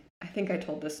sudden, I think I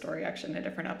told this story actually in a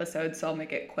different episode, so I'll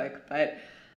make it quick, but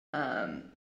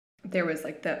there was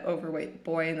like the overweight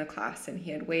boy in the class, and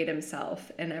he had weighed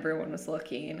himself, and everyone was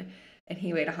looking, and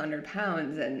he weighed 100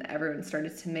 pounds, and everyone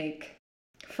started to make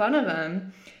fun of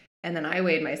him. And then I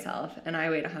weighed myself, and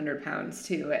I weighed 100 pounds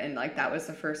too. And like, that was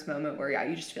the first moment where, yeah,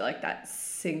 you just feel like that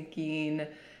sinking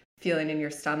feeling in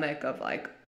your stomach of like,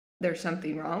 there's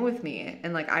something wrong with me.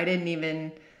 And like, I didn't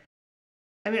even,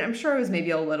 I mean, I'm sure I was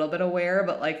maybe a little bit aware,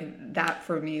 but like, that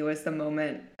for me was the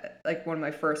moment, like one of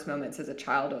my first moments as a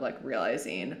child of like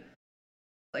realizing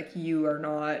like, you are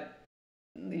not,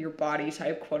 your body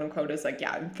type, quote unquote, is like,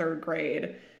 yeah, in 3rd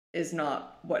grade is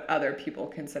not what other people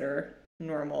consider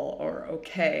normal or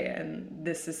okay, and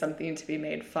this is something to be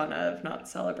made fun of, not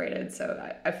celebrated.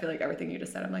 So I feel like everything you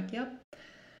just said, I'm like, yep,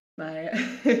 my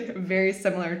very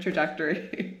similar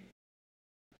trajectory.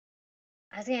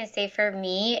 I was gonna say, for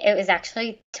me, it was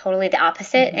actually totally the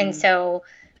opposite. And so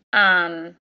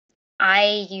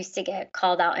I used to get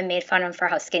called out and made fun of for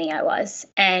how skinny I was,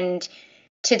 and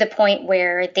to the point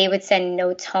where they would send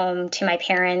notes home to my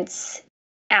parents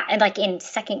like in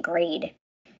 2nd grade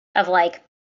of like,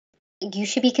 you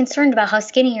should be concerned about how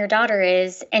skinny your daughter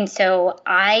is. And so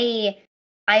I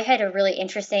had a really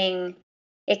interesting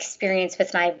experience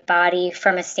with my body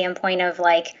from a standpoint of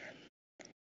like,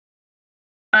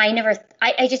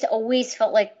 I just always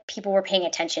felt like people were paying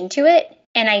attention to it.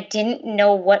 and I didn't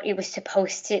know what it was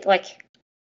supposed to, like,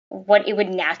 what it would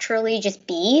naturally just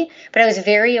be. But I was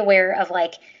very aware of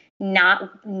like not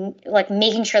like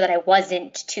making sure that I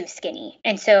wasn't too skinny.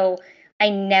 And so I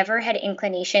never had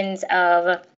inclinations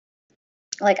of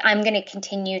like, I'm going to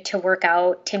continue to work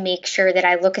out to make sure that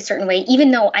I look a certain way,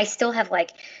 even though I still have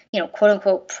like, quote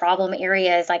unquote problem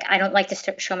areas. Like, I don't like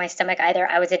to show my stomach either.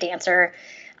 I was a dancer.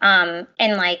 And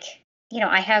like,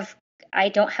 I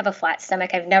don't have a flat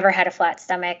stomach. I've never had a flat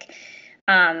stomach.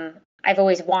 I've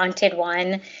always wanted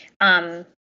one.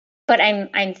 But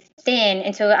I'm thin.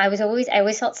 And so I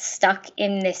always felt stuck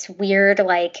in this weird,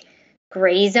 like,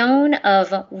 gray zone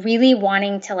of really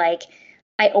wanting to, like,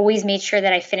 I always made sure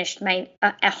that I finished my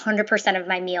 100% of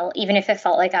my meal, even if it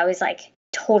felt like I was like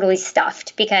totally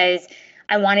stuffed, because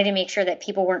I wanted to make sure that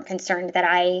people weren't concerned that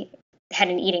I had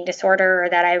an eating disorder or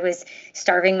that I was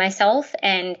starving myself.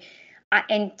 And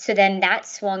so then that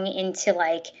swung into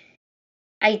like,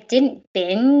 I didn't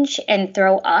binge and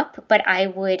throw up, but I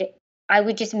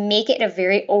would just make it a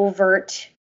very overt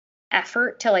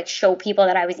effort to like show people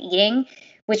that I was eating,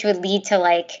 which would lead to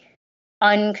like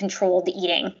uncontrolled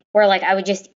eating, where like I would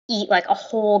just eat like a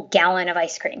whole gallon of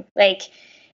ice cream. Like,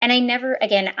 and I never,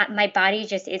 again, my body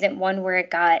just isn't one where it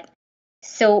got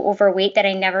so overweight that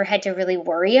I never had to really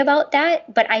worry about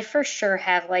that. But I for sure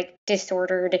have like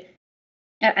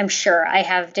I'm sure I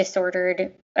have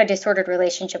a disordered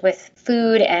relationship with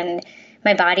food and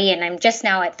my body. And I'm just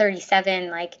now at 37,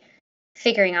 like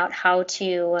figuring out how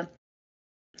to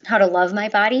love my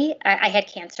body. I had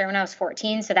cancer when I was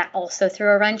 14, so that also threw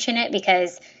a wrench in it,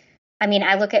 because I mean,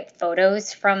 I look at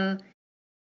photos from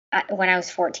when I was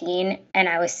 14 and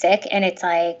I was sick, and it's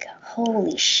like,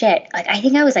 holy shit. Like, I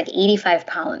think I was like 85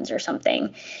 pounds or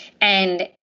something. And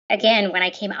again, when I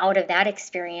came out of that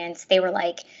experience, they were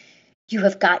like, you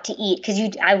have got to eat,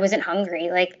 because I wasn't hungry.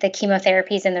 Like, the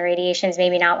chemotherapies and the radiations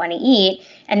made me not want to eat.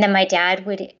 And then my dad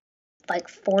would like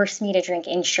force me to drink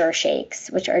Ensure shakes,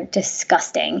 which are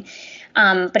disgusting.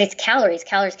 But it's calories.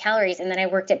 And then I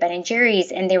worked at Ben &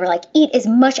 Jerry's, and they were like, eat as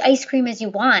much ice cream as you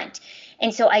want.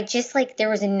 And so I just like, there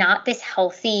was not this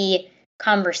healthy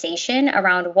conversation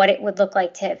around what it would look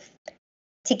like to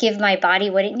give my body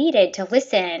what it needed, to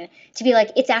listen, to be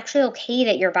like, it's actually okay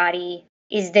that your body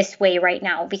is this way right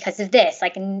now because of this.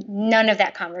 Like, none of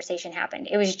that conversation happened.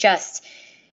 It was just,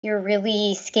 you're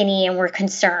really skinny and we're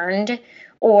concerned.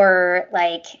 Or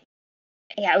like,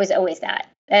 yeah, it was always that.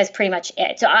 That's pretty much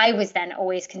it. So I was then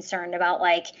always concerned about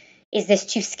like, is this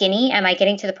too skinny? Am I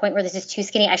getting to the point where this is too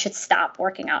skinny? I should stop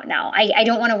working out now. I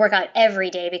don't want to work out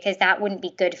every day because that wouldn't be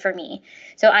good for me.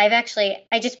 So I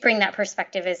just bring that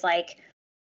perspective as like,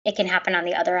 it can happen on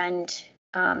the other end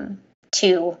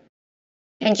too.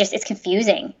 And just, it's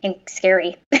confusing and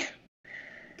scary.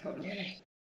 Totally.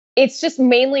 It's just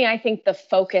mainly, I think, the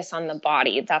focus on the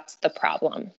body. That's the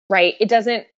problem, right? It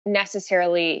doesn't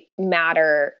necessarily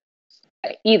matter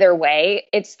either way.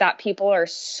 It's that people are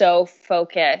so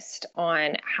focused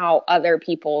on how other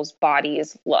people's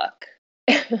bodies look.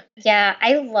 Yeah,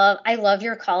 I love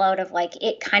your call out of like,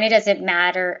 it kind of doesn't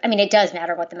matter. I mean, it does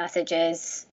matter what the message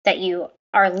is that you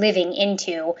are living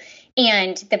into.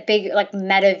 And the big like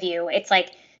meta view, it's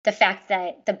like, the fact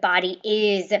that the body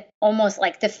is almost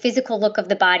like the physical look of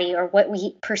the body, or what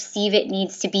we perceive it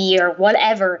needs to be, or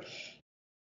whatever,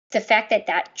 the fact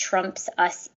that trumps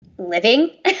us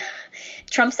living,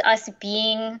 trumps us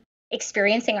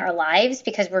experiencing our lives,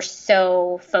 because we're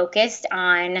so focused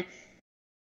on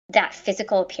that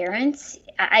physical appearance.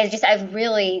 I've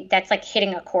really, that's like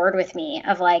hitting a chord with me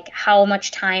of like how much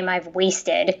time I've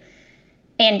wasted.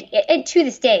 And to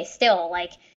this day, still,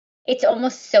 like, it's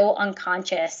almost so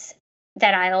unconscious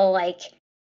that I'll like,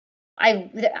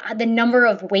 the number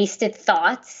of wasted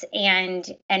thoughts and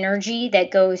energy that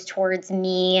goes towards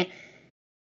me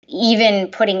even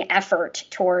putting effort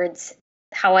towards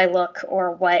how I look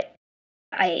or what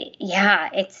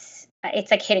it's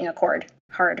like hitting a chord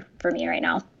hard for me right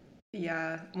now.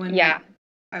 Yeah. When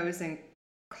I was in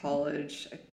college,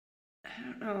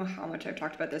 I don't know how much I've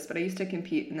talked about this, but I used to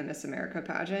compete in the Miss America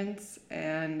pageants,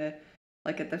 and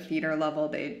like at the feeder level,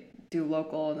 they do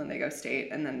local and then they go state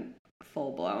and then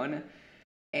full blown.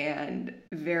 And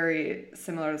very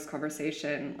similar to this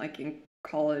conversation, like in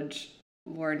college,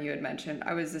 Lauren, you had mentioned,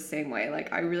 I was the same way.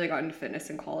 Like, I really got into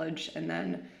fitness in college and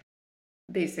then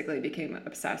basically became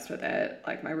obsessed with it.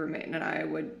 Like, my roommate and I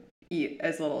would eat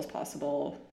as little as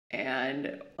possible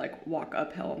and like walk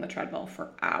uphill on the treadmill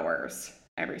for hours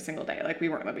every single day. Like, we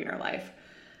weren't living our life.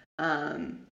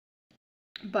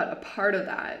 But a part of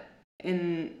that,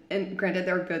 and granted,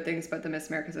 there are good things about the Miss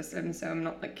America system, so I'm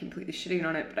not like completely shitting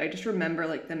on it, but I just remember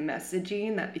like the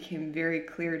messaging that became very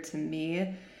clear to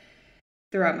me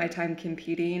throughout my time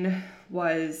competing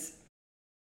was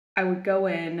I would go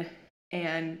in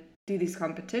and do these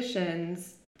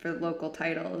competitions for local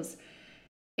titles,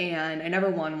 and I never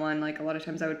won one. Like, a lot of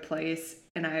times I would place,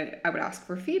 and I would ask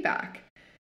for feedback,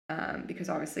 because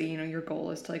obviously, you know, your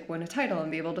goal is to like win a title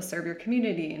and be able to serve your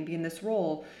community and be in this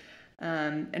role,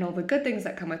 and all the good things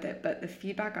that come with it. But the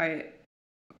feedback I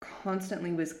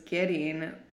constantly was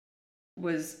getting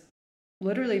was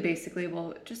literally basically,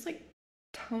 well, just like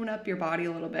tone up your body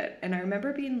a little bit. And I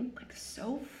remember being like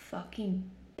so fucking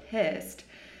pissed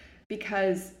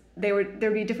because there'd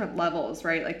be different levels,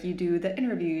 right? Like, you do the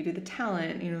interview, you do the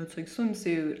talent, you know, it's like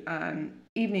swimsuit,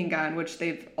 evening gown, which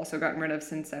they've also gotten rid of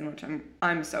since then, which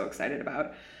I'm so excited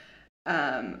about,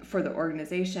 for the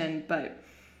organization. But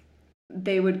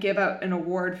they would give out an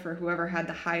award for whoever had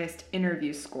the highest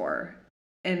interview score,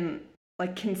 and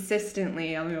like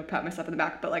consistently, I'm gonna pat myself on the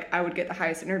back, but like I would get the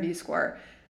highest interview score,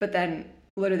 but then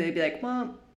literally they'd be like,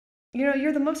 well, you know,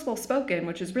 you're the most well-spoken,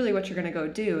 which is really what you're gonna go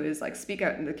do, is like speak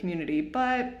out in the community,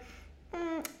 but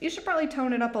you should probably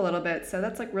tone it up a little bit. So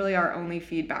that's like really our only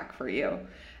feedback for you.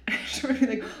 And I just remember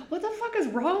being like, what the fuck is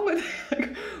wrong with,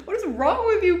 like, what is wrong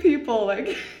with you people?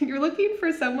 Like, you're looking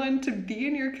for someone to be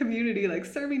in your community, like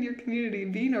serving your community,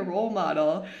 being a role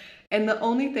model. And the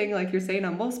only thing, like, you're saying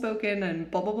I'm well-spoken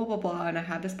and blah, blah, blah, blah, blah, and I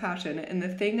have this passion. And the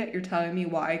thing that you're telling me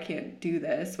why I can't do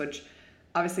this, which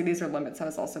obviously these are limits I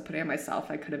was also putting on myself.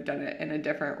 I could have done it in a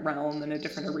different realm, in a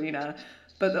different arena.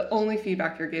 But the only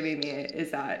feedback you're giving me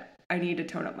is that I need to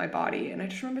tone up my body. And I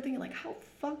just remember thinking, like, how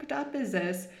fucked up is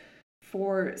this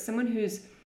for someone who's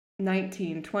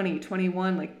 19, 20,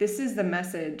 21? Like, this is the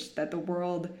message that the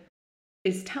world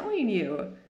is telling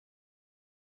you.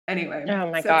 Anyway, oh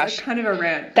my so gosh, it's kind of a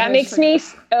rant. That makes me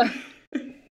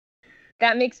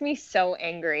that makes me so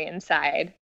angry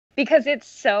inside, because it's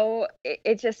so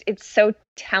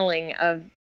telling of,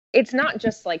 it's not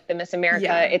just like the Miss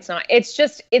America,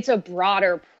 it's a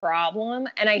broader problem.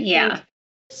 And I think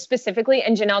specifically,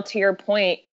 and Janelle, to your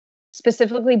point,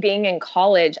 specifically being in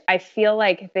college, I feel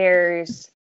like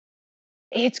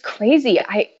it's crazy.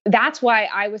 That's why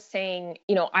I was saying,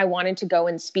 you know, I wanted to go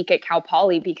and speak at Cal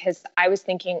Poly, because I was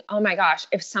thinking, oh my gosh,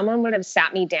 if someone would have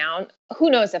sat me down, who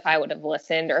knows if I would have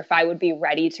listened or if I would be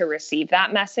ready to receive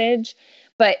that message.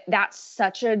 But that's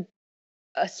such a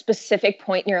specific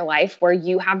point in your life where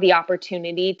you have the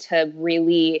opportunity to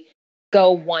really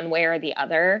go one way or the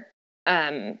other.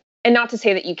 And not to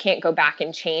say that you can't go back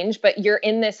and change, but you're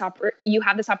in this, you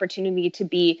have this opportunity to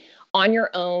be on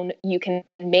your own. You can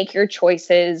make your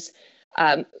choices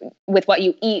with what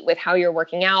you eat, with how you're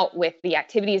working out, with the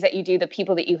activities that you do, the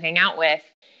people that you hang out with.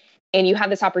 And you have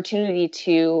this opportunity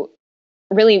to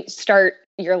really start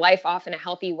your life off in a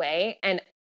healthy way. And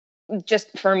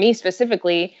just for me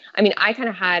specifically, I mean, I kind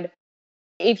of had,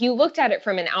 if you looked at it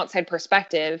from an outside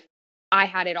perspective, I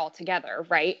had it all together,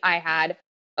 right? I had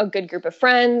a good group of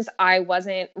friends. I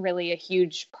wasn't really a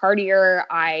huge partier.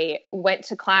 I went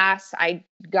to class. I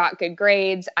got good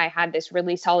grades. I had this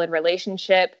really solid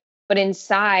relationship. But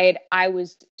inside, I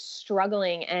was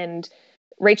struggling. And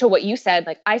Rachel, what you said,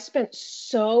 like, I spent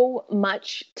so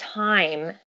much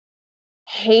time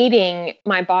hating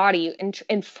my body and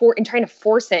trying to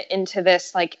force it into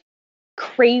this like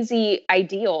crazy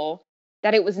ideal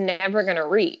that it was never going to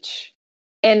reach.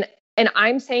 And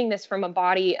I'm saying this from a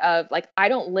body of like, I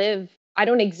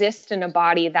don't exist in a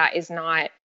body that is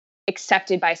not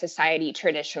accepted by society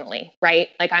traditionally, right?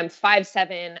 Like, I'm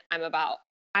 5'7", I'm about,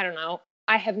 I don't know,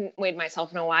 I haven't weighed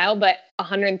myself in a while, but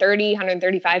 130,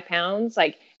 135 pounds,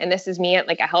 like, and this is me at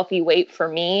like a healthy weight for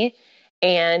me.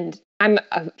 And I'm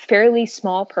a fairly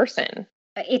small person.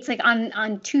 It's like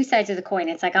on two sides of the coin.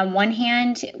 It's like, on one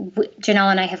hand,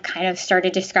 Janelle and I have kind of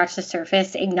started to scratch the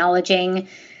surface, acknowledging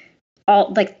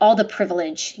all the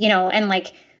privilege, you know, and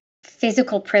like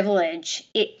physical privilege,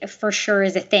 it for sure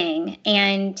is a thing.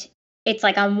 And it's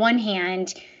like, on one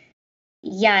hand,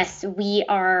 yes, we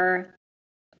are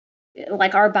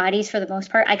like, our bodies, for the most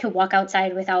part, I could walk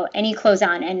outside without any clothes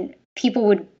on and people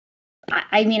would,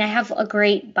 I mean, I have a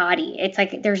great body. It's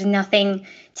like, there's nothing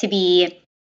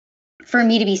for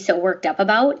me to be so worked up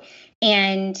about.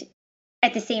 And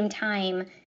at the same time,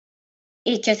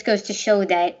 it just goes to show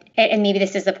that, and maybe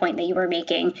this is the point that you were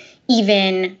making,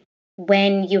 even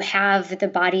when you have the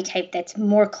body type that's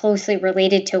more closely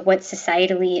related to what's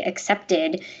societally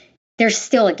accepted, there's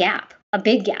still a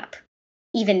big gap,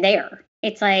 even there.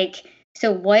 It's like,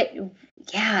 so what,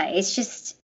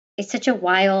 it's such a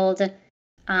wild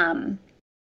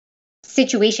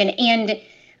situation. And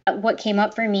what came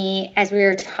up for me as we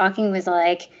were talking was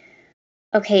like,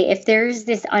 okay, if there's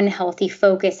this unhealthy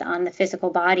focus on the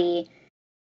physical body,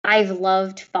 I've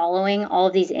loved following all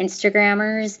of these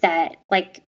Instagrammers that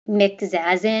like Mick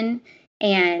Zazen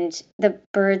and the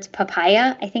Birds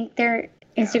Papaya. I think their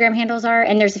Instagram handles are,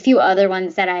 and there's a few other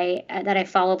ones that I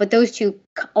follow, but those two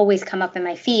always come up in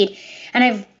my feed, and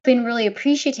I've been really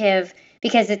appreciative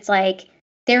because it's like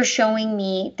they're showing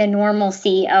me the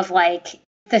normalcy of like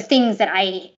the things that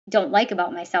I don't like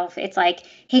about myself. It's like,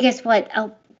 hey, guess what?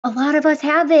 A lot of us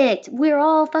have it. We've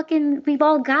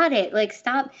all got it. Like,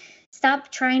 stop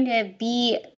trying to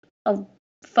be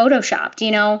photoshopped,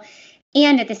 you know?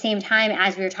 And at the same time,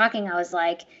 as we were talking, I was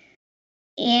like,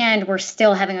 and we're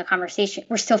still having a conversation.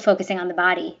 We're still focusing on the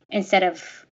body instead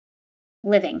of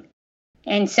living.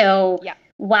 And so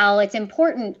while it's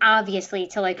important, obviously,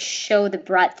 to like show the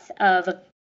breadth of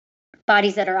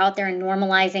bodies that are out there and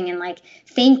normalizing, and like,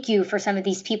 thank you for some of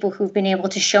these people who've been able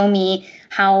to show me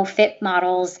how fit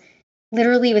models,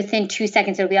 literally within 2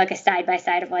 seconds, it'll be like a side by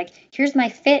side of like, here's my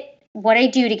fit, what I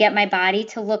do to get my body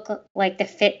to look like the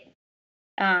fit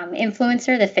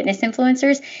influencer, the fitness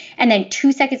influencers, and then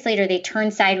 2 seconds later they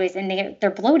turn sideways and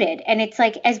they're bloated, and it's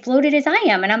like as bloated as I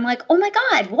am, and I'm like, oh my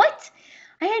god, what?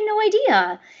 I had no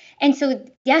idea. And so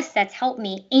yes, that's helped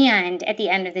me, and at the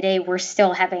end of the day, we're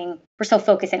still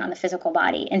focusing on the physical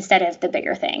body instead of the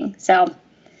bigger thing. So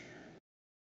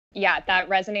yeah, that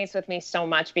resonates with me so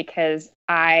much because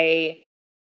to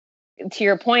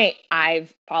your point,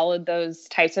 I've followed those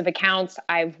types of accounts.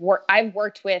 I've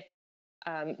worked with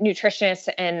nutritionists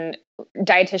and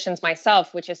dietitians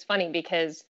myself, which is funny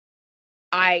because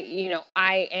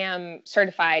I am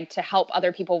certified to help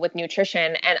other people with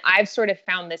nutrition, and I've sort of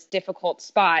found this difficult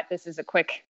spot. This is a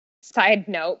quick side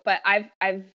note, but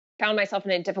I've found myself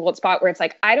in a difficult spot where it's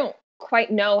like, I don't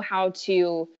quite know how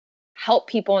to help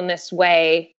people in this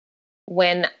way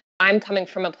when I'm coming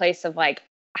from a place of like,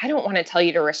 I don't want to tell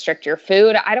you to restrict your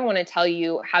food. I don't want to tell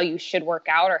you how you should work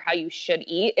out or how you should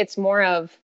eat. It's more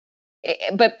of,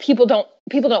 but people don't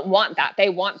want that. They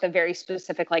want the very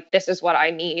specific, like, this is what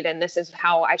I need and this is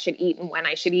how I should eat and when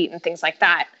I should eat and things like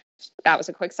that. That was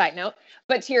a quick side note.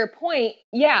 But to your point,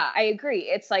 yeah, I agree.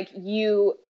 It's like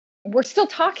we're still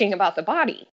talking about the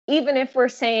body. Even if we're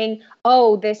saying,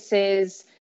 oh, this is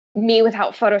me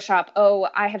without Photoshop. Oh,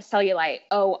 I have cellulite.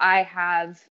 Oh, I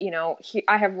have,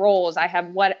 I have rolls. I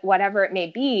have whatever it may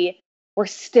be. We're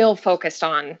still focused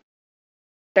on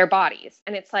their bodies.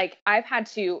 And it's like, I've had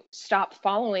to stop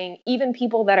following even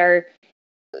people that are,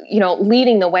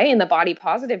 leading the way in the body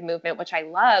positive movement, which I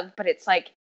love, but it's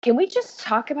like, can we just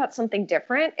talk about something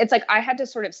different? It's like, I had to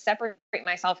sort of separate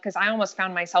myself because I almost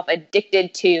found myself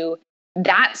addicted to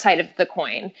that side of the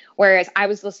coin. Whereas I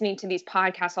was listening to these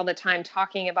podcasts all the time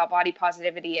talking about body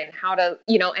positivity and how to,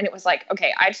 and it was like,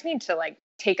 okay, I just need to like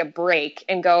take a break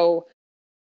and go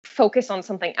focus on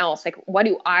something else. Like, what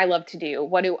do I love to do?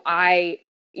 What do I,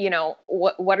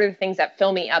 what are the things that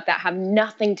fill me up that have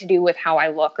nothing to do with how I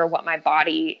look or what my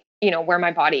body, where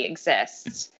my body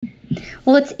exists?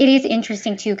 Well, it is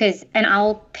interesting too, and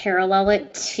I'll parallel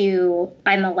it to,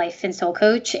 I'm a life and soul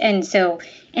coach. And so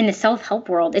in the self-help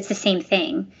world, it's the same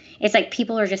thing. It's like,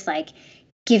 people are just like,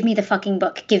 give me the fucking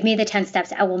book, give me the 10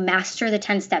 steps. I will master the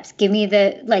 10 steps. Give me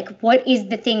what is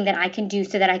the thing that I can do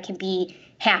so that I can be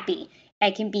happy? I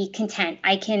can be content.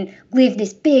 I can live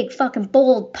this big, fucking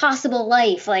bold, possible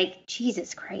life. Like,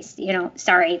 Jesus Christ,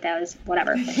 sorry, that was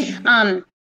whatever.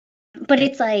 But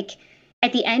it's like,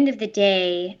 at the end of the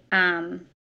day,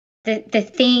 the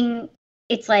thing,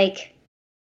 it's like,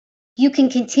 you can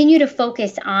continue to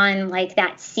focus on like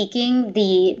that, seeking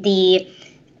the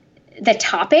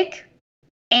topic,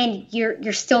 and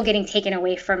you're still getting taken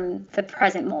away from the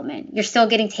present moment. You're still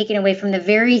getting taken away from the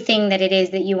very thing that it is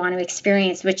that you want to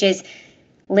experience, which is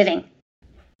living.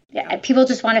 Yeah, people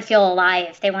just want to feel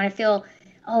alive. They want to feel,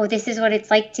 oh, this is what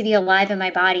it's like to be alive in my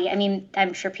body. I mean,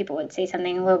 I'm sure people would say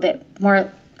something a little bit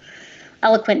more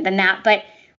eloquent than that, but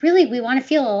really, we want to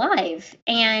feel alive,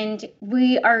 and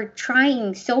we are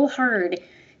trying so hard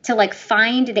to like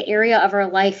find the area of our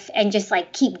life and just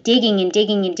like keep digging and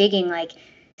digging and digging. Like,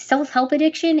 self-help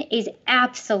addiction is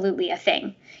absolutely a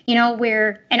thing,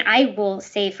 and I will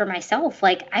say for myself,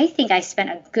 like, I think I spent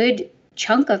a good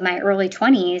chunk of my early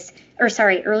 30s,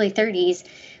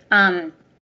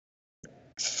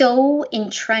 so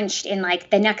entrenched in like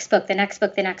the next book,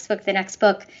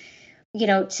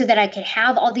 so that I could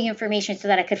have all the information, so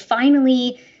that I could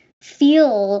finally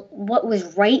feel what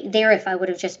was right there if I would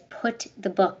have just put the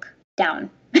book down.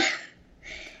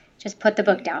 Just put the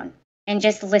book down and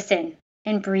just listen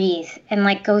and breathe and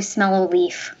like go smell a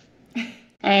leaf.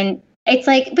 And it's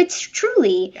like, but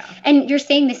truly, and you're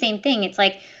saying the same thing. It's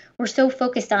like, we're so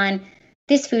focused on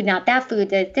this food, not that food,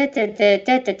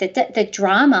 the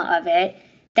drama of it,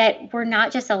 that we're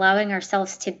not just allowing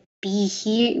ourselves to be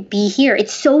here.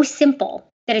 It's so simple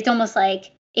that it's almost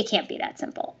like it can't be that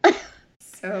simple.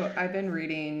 So I've been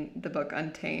reading the book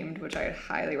Untamed, which I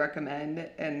highly recommend.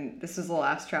 And this is the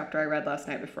last chapter I read last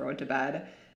night before I went to bed.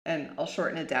 And I'll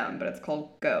shorten it down, but it's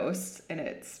called Ghosts, and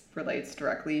it relates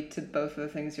directly to both of the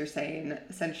things you're saying.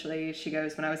 Essentially, she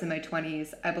goes, when I was in my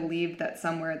 20s, I believed that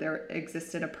somewhere there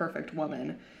existed a perfect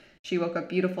woman. She woke up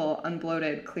beautiful,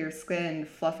 unbloated, clear skin,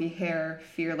 fluffy hair,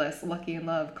 fearless, lucky in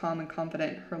love, calm and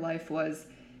confident. Her life was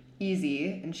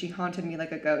easy, and she haunted me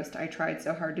like a ghost. I tried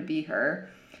so hard to be her.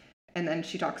 And then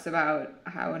she talks about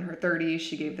how in her 30s,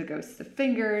 she gave the ghosts the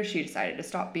finger. She decided to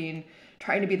stop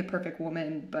trying to be the perfect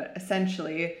woman, but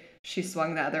essentially she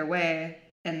swung the other way.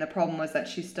 And the problem was that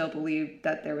she still believed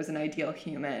that there was an ideal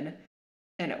human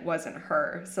and it wasn't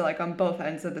her. So like on both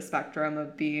ends of the spectrum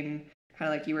of being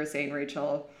kind of like you were saying,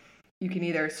 Rachel, you can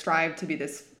either strive to be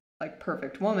this like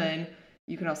perfect woman.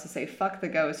 You can also say, fuck the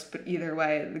ghost, but either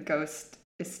way, the ghost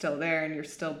is still there and you're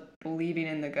still believing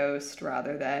in the ghost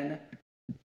rather than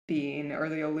being, or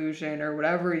the illusion, or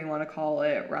whatever you want to call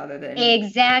it, rather than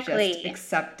exactly just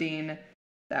accepting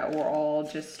that we're all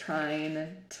just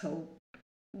trying to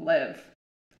live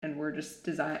and we're just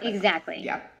designed. Exactly.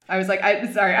 Yeah. I was like, I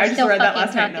just read that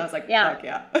last night and I was like, yeah. Fuck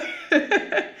yeah.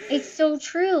 It's so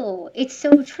true. It's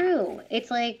so true. It's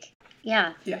like,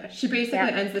 yeah. Yeah. She basically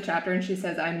ends the chapter and she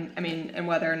says, and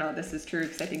whether or not this is true,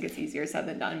 because I think it's easier said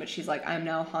than done, but she's like, I'm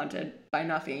now haunted by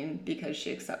nothing, because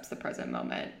she accepts the present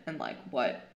moment and like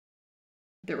what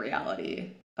the reality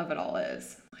of it all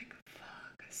is. Like,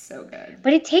 fuck, so good.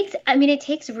 But it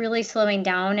takes really slowing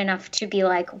down enough to be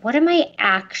like, what am I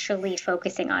actually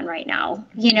focusing on right now?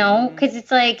 You know, because it's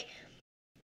like,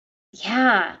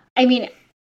 yeah,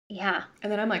 yeah.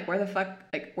 And then I'm like, where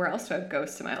else do I have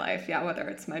ghosts in my life? Yeah, whether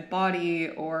it's my body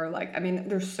or like,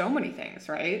 there's so many things,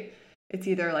 right? It's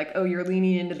either like, oh, you're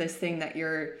leaning into this thing that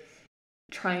you're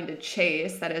trying to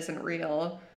chase that isn't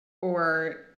real,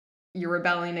 or you're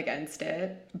rebelling against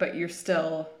it, but there's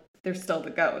still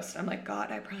the ghost. I'm like,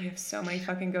 God, I probably have so many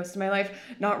fucking ghosts in my life.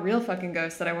 Not real fucking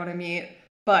ghosts that I want to meet,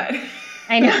 but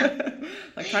I know.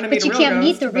 Like trying to meet a real ghost. But you can't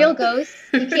meet the real ghost.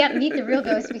 You can't meet the real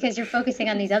ghost because you're focusing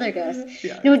on these other ghosts.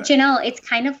 Yeah, no, exactly. Janelle, it's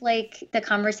kind of like the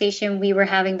conversation we were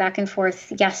having back and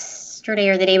forth yesterday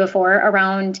or the day before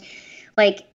around,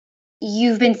 like,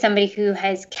 you've been somebody who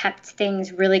has kept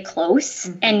things really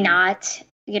close and not,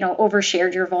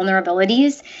 overshared your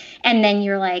vulnerabilities. And then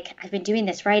you're like, I've been doing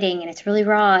this writing and it's really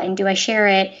raw, and do I share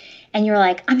it? And you're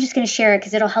like, I'm just going to share it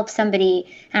because it'll help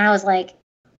somebody. And I was like,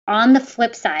 on the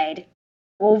flip side,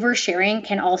 oversharing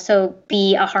can also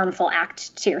be a harmful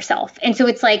act to yourself. And so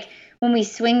it's like when we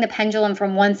swing the pendulum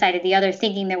from one side to the other,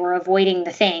 thinking that we're avoiding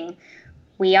the thing,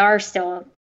 we are still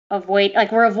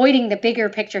we're avoiding the bigger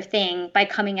picture thing by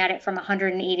coming at it from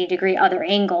 180-degree other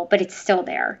angle, but it's still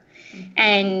there.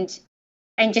 And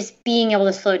just being able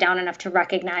to slow down enough to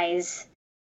recognize,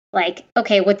 like,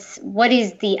 okay, what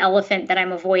is the elephant that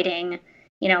I'm avoiding?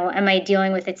 Am I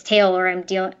dealing with its tail, or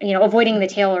avoiding the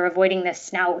tail, or avoiding the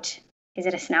snout? Is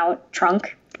it a snout,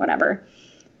 trunk, whatever?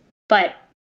 But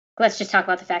let's just talk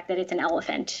about the fact that it's an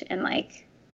elephant, and like,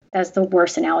 that's the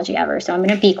worst analogy ever. So I'm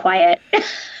going to be quiet.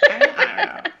 I don't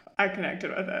know. I connected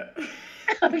with it.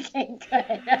 Okay,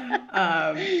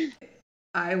 good.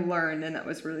 I learned, and that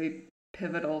was really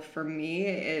pivotal for me,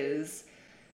 is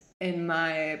in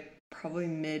my probably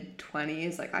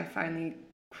mid-20s, like I finally,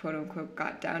 quote unquote,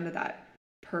 got down to that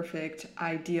perfect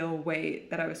ideal weight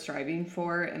that I was striving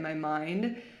for in my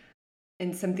mind.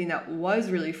 And something that was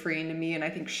really freeing to me, and I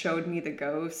think showed me the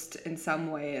ghost in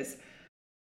some ways,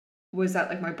 was that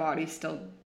like my body still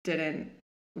didn't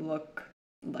look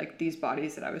like these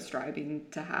bodies that I was striving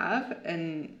to have.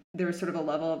 And there was sort of a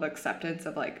level of acceptance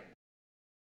of like,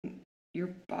 your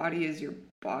body is your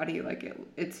body. Like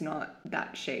it's not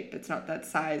that shape, it's not that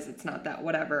size, it's not that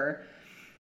whatever.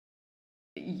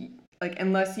 Like,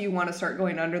 unless you want to start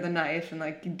going under the knife and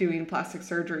like doing plastic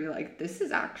surgery, like this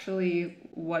is actually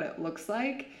what it looks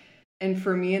like. And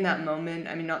for me in that moment,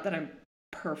 not that I'm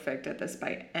perfect at this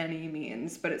by any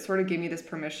means, but it sort of gave me this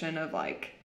permission of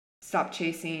like, stop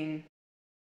chasing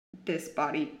this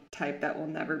body type that will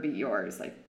never be yours.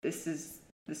 Like this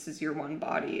is your one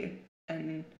body,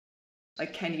 and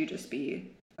like, can you just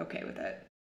be okay with it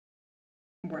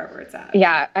wherever it's at?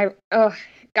 Yeah. I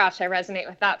resonate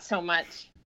with that so much.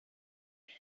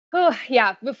 Oh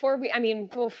yeah. Before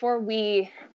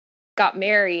we got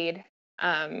married,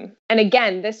 and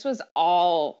again, this was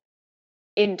all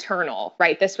internal,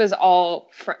 right? This was all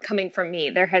coming from me.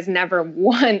 There has never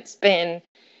once been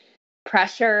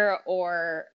pressure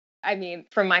or I mean,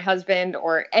 from my husband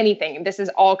or anything. This is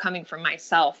all coming from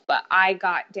myself. But I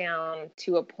got down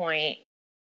to a point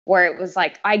where it was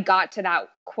like, I got to that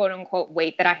quote unquote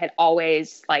weight that I had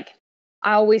always like,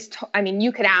 I mean,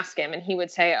 you could ask him and he would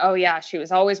say, oh yeah, she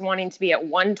was always wanting to be at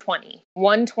 120.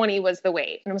 120 was the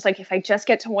weight. And it was like, if I just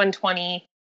get to 120,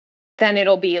 then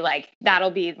it'll be like, that'll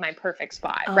be my perfect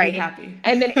spot. I'll right. Be happy.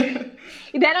 And then,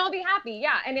 then I'll be happy.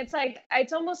 Yeah. And it's like,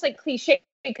 it's almost like cliche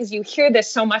because you hear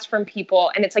this so much from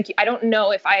people and it's like, I don't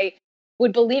know if I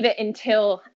would believe it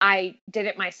until I did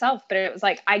it myself. But it was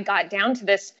like, I got down to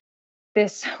this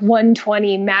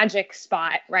 120 magic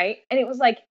spot. Right. And it was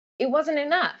like, it wasn't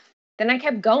enough. Then I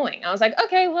kept going. I was like,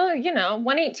 okay, well,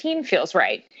 118 feels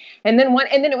right. And then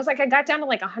it was like, I got down to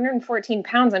like 114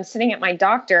 pounds. I'm sitting at my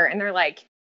doctor and they're like,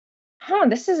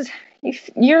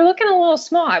 you're looking a little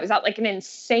small. I was at like an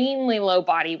insanely low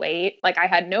body weight. Like I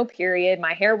had no period.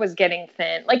 My hair was getting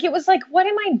thin. Like, it was like, what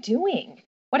am I doing?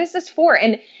 What is this for?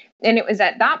 And it was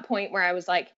at that point where I was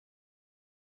like,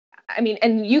 I mean,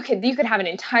 and you could have an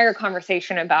entire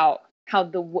conversation about how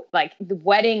the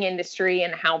wedding industry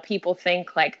and how people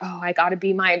think like, oh, I got to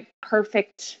be my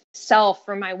perfect self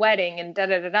for my wedding and da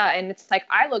da da da. And it's like,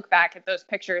 I look back at those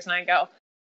pictures and I go,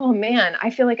 oh man, I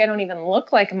feel like I don't even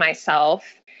look like myself.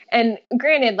 And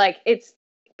granted, like it's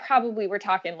probably, we're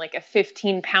talking like a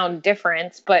 15-pound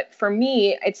difference. But for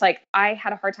me, it's like, I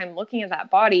had a hard time looking at that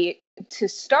body to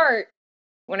start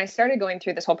when I started going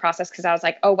through this whole process. Cause I was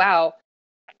like, oh wow,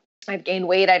 I've gained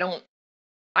weight.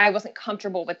 I wasn't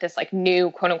comfortable with this like new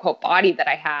quote unquote body that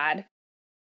I had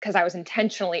because I was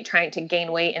intentionally trying to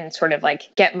gain weight and sort of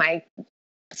like get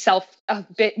myself a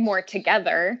bit more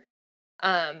together.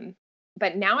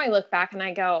 But now I look back and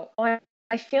I go, oh,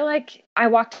 I feel like I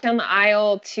walked down the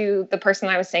aisle to the person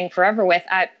I was staying forever with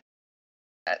at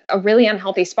a really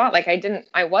unhealthy spot. Like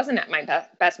I wasn't at my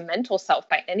best mental self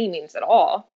by any means at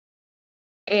all.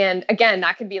 And again,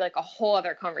 that could be like a whole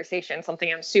other conversation,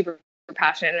 something I'm super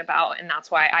passionate about. And that's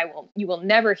why you will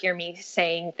never hear me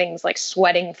saying things like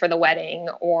sweating for the wedding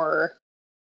or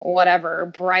whatever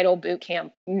bridal boot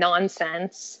camp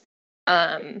nonsense.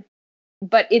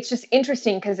 But it's just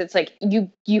interesting because it's like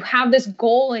you have this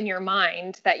goal in your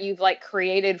mind that you've like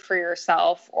created for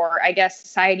yourself, or I guess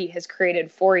society has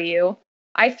created for you.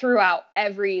 I threw out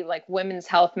every like women's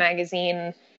health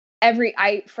magazine,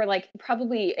 for like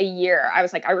probably a year. I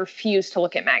was like, I refuse to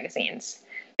look at magazines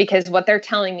because what they're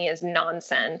telling me is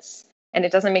nonsense and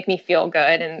it doesn't make me feel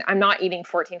good. And I'm not eating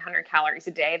 1,400 calories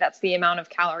a day. That's the amount of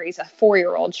calories a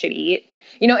 4-year-old should eat.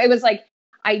 It was like,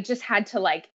 I just had to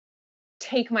like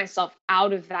take myself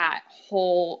out of that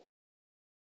whole,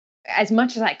 as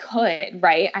much as I could,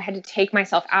 right? I had to take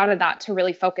myself out of that to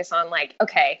really focus on like,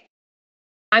 okay,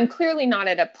 I'm clearly not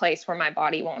at a place where my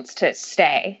body wants to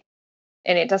stay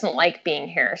and it doesn't like being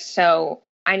here. So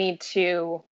I need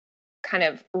to kind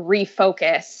of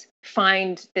refocus,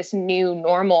 find this new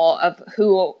normal of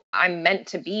who I'm meant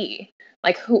to be.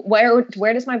 Like where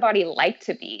does my body like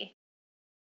to be?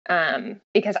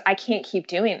 Because I can't keep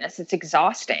doing this. It's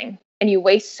exhausting. And you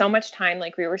waste so much time,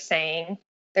 like we were saying.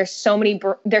 There's so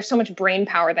much brain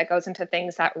power that goes into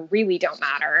things that really don't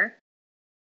matter.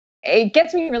 It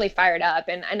gets me really fired up.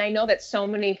 And I know that so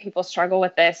many people struggle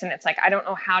with this. And it's like, I don't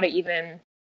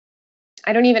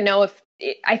even know if,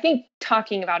 I think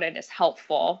talking about it is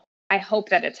helpful. I hope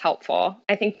that it's helpful.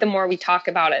 I think the more we talk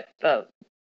about it, the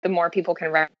more people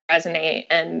can resonate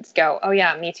and go, oh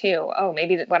yeah, me too. Oh,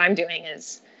 maybe what I'm doing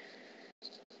is,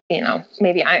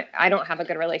 maybe I don't have a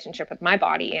good relationship with my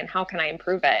body and how can I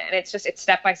improve it? And it's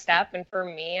step by step. And for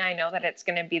me, I know that it's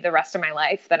going to be the rest of my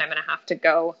life that I'm going to have to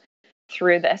go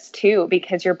through this too,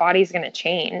 because your body's going to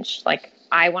change. Like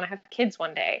I want to have kids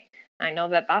one day. I know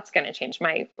that that's going to change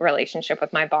my relationship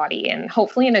with my body and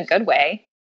hopefully in a good way.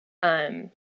 Yeah.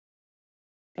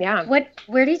 At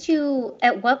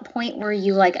what point were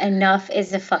you like, enough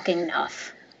is a fucking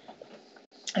enough?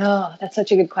 Oh, that's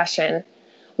such a good question.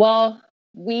 Well,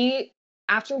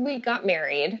 after we got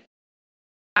married,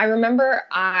 I remember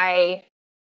I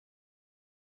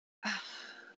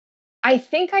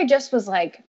think I just was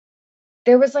like,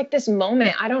 there was like this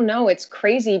moment, I don't know, it's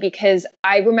crazy because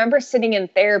I remember sitting in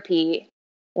therapy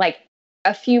like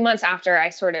a few months after I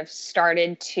sort of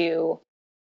started to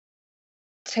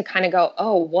kind of go,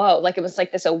 oh, whoa, like it was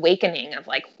like this awakening of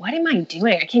like, what am I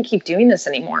doing? I can't keep doing this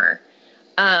anymore.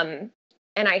 And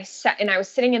I was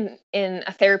sitting in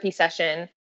a therapy session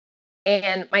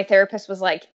and my therapist was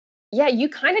like, yeah, you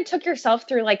kind of took yourself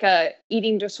through like a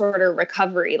eating disorder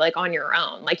recovery, like on your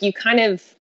own. Like you kind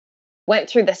of went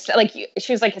through this, like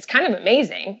she was like, it's kind of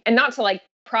amazing. And not to like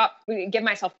give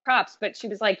myself props, but she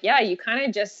was like, yeah, you kind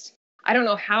of just I don't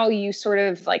know how you sort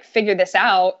of like figure this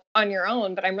out on your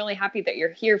own, but I'm really happy that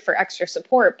you're here for extra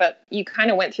support. But you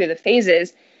kind of went through the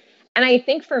phases. And I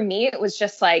think for me, it was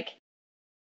just like,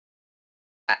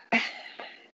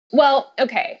 well,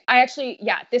 okay.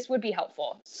 This would be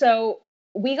helpful. So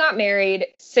we got married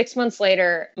 6 months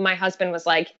later. My husband was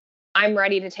like, I'm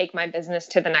ready to take my business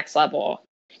to the next level.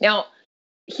 Now,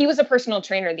 he was a personal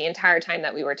trainer the entire time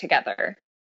that we were together.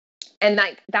 And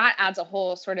like that adds a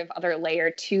whole sort of other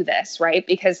layer to this, right?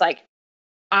 Because like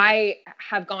I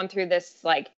have gone through this,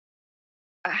 like,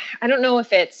 I don't know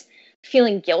if it's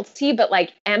feeling guilty, but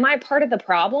like, am I part of the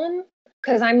problem?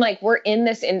 Because I'm like, we're in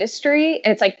this industry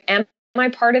and it's like, am I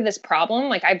part of this problem?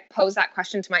 Like I posed that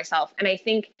question to myself. And I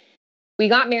think we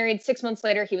got married 6 months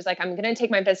later. He was like, I'm going to take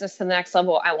my business to the next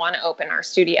level. I want to open our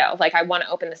studio. Like I want to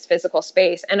open this physical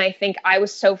space. And I think I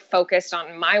was so focused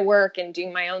on my work and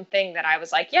doing my own thing that I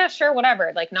was like, yeah, sure,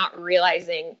 whatever. Like not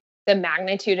realizing the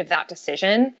magnitude of that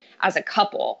decision as a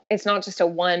couple. It's not just a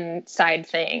one side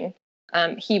thing.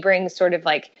 He brings sort of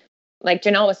like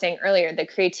Janelle was saying earlier, the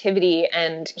creativity,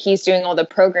 and he's doing all the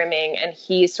programming, and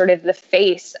he's sort of the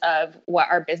face of what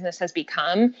our business has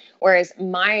become. Whereas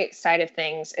my side of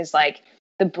things is like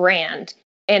the brand.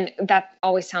 And that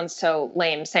always sounds so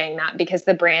lame saying that because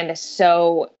the brand is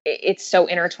it's so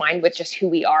intertwined with just who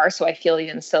we are. So I feel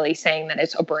even silly saying that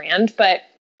it's a brand, but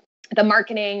the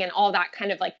marketing and all that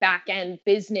kind of like back end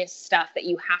business stuff that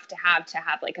you have to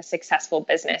have like a successful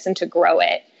business and to grow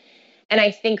it. And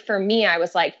I think for me, I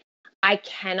was like, I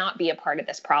cannot be a part of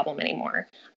this problem anymore.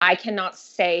 I cannot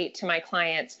say to my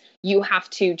clients, you have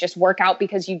to just work out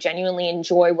because you genuinely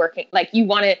enjoy working. Like you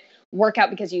want to work out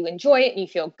because you enjoy it and you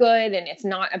feel good. And it's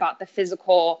not about the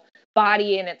physical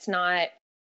body. And it's not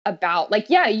about like,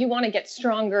 yeah, you want to get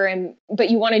stronger but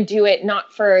you want to do it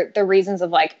not for the reasons of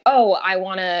like, oh, I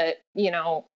want to,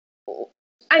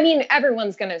 I mean,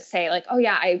 everyone's going to say like, oh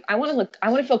yeah, I want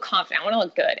to feel confident. I want to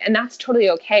look good. And that's totally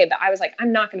okay. But I was like,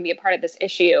 I'm not going to be a part of this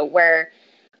issue where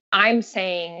I'm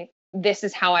saying, this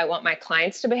is how I want my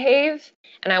clients to behave.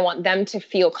 And I want them to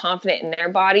feel confident in their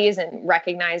bodies and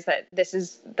recognize that this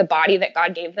is the body that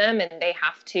God gave them. And they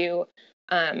have to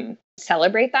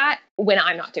celebrate that when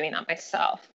I'm not doing that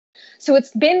myself. So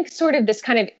it's been sort of this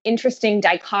kind of interesting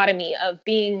dichotomy of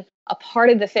being a part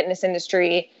of the fitness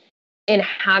industry in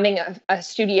having a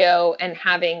studio and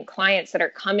having clients that are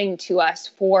coming to us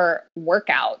for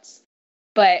workouts.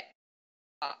 But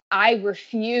I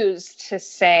refuse to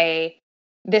say,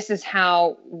 this is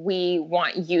how we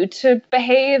want you to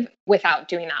behave without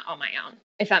doing that on my own,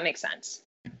 if that makes sense.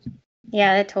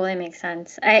 Yeah, that totally makes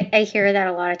sense. I hear that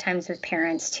a lot of times with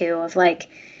parents too, of like,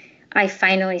 I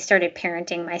finally started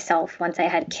parenting myself once I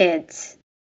had kids.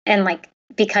 And like,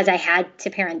 because I had to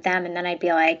parent them, and then I'd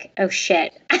be like, oh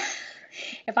shit.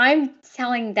 If I'm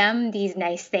telling them these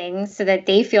nice things so that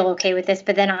they feel okay with this,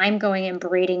 but then I'm going and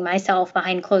berating myself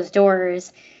behind closed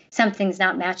doors, something's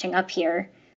not matching up here.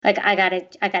 Like I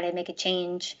gotta make a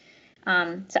change.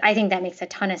 So I think that makes a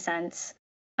ton of sense.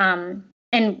 And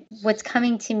what's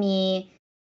coming to me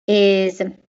is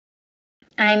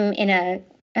I'm in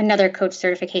another coach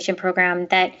certification program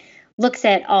that looks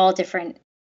at all different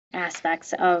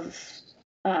aspects of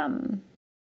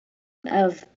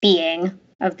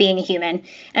being a human.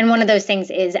 And one of those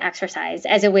things is exercise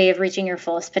as a way of reaching your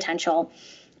fullest potential.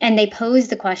 And they pose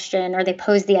the question, or they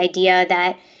pose the idea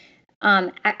that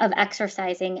of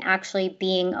exercising actually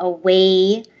being a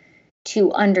way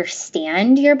to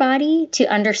understand your body, to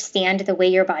understand the way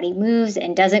your body moves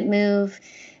and doesn't move,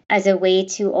 as a way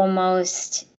to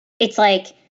almost, it's like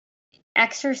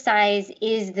exercise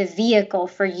is the vehicle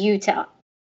for you to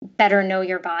better know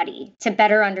your body, to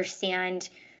better understand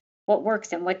what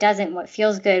works and what doesn't, what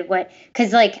feels good,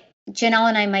 because like Janelle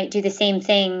and I might do the same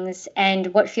things, and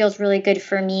what feels really good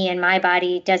for me and my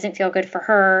body doesn't feel good for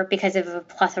her because of a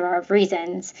plethora of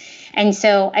reasons. And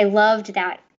so I loved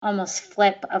that almost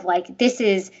flip of like,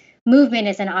 movement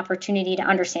is an opportunity to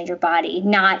understand your body,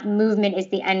 not movement is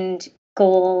the end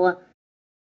goal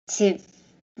to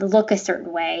look a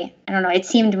certain way. I don't know. It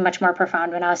seemed much more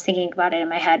profound when I was thinking about it in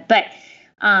my head, but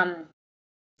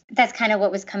that's kind of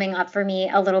what was coming up for me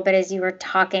a little bit as you were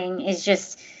talking, is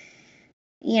just,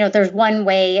 there's one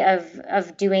way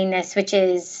of doing this, which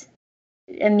is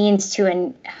a means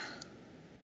to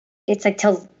it's like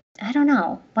I don't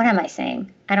know. What am I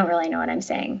saying? I don't really know what I'm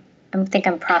saying. I think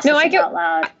I'm processing out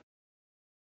loud.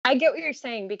 I get what you're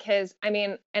saying, because I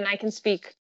mean, and I can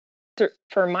speak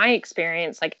for my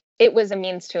experience, like it was a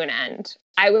means to an end.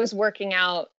 I was working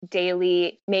out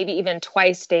daily, maybe even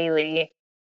twice daily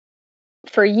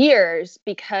for years,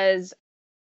 because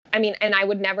I mean, and I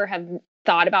would never have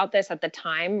thought about this at the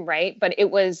time, right? But it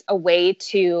was a way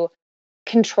to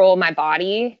control my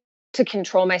body, to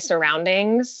control my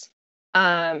surroundings,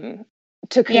 to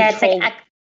control. Yeah, it's like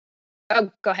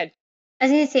oh, go ahead. I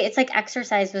was gonna say it's like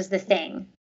exercise was the thing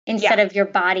instead of your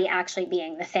body actually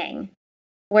being the thing.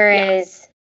 Whereas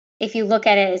if you look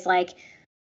at it as like,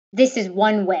 this is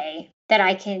one way that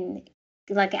I can,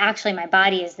 like, actually my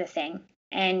body is the thing.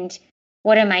 And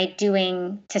what am I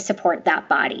doing to support that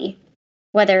body?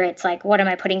 Whether it's like, what am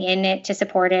I putting in it to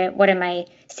support it? What am I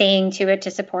saying to it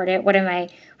to support it?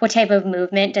 What type of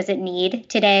movement does it need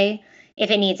today?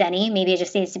 If it needs any, maybe it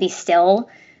just needs to be still.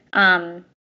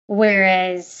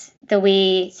 Whereas the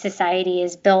way society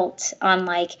is built on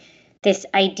like this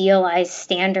idealized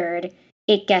standard,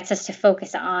 it gets us to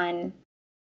focus on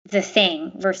the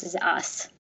thing versus us.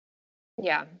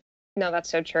 Yeah, no, that's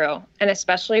so true. And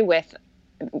especially with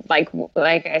like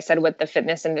I said, with the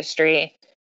fitness industry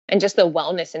and just the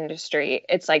wellness industry,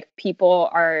 it's like people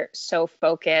are so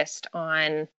focused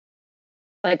on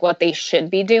like what they should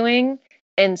be doing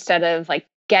instead of like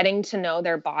getting to know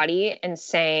their body and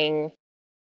saying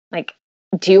like,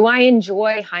 do I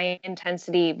enjoy high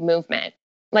intensity movement?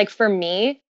 Like for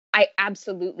me, I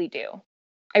absolutely do.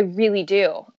 I really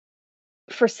do.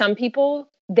 For some people,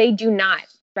 they do not,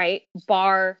 right?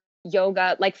 Bar,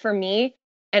 yoga, like for me,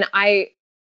 and I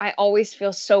always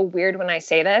feel so weird when I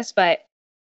say this, but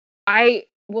I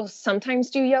will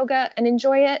sometimes do yoga and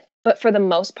enjoy it. But for the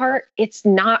most part, it's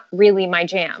not really my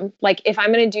jam. Like if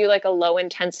I'm going to do like a low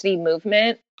intensity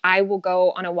movement, I will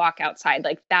go on a walk outside.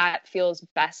 Like that feels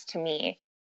best to me.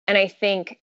 And I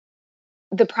think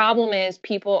the problem is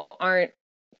people aren't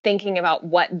thinking about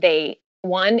what they,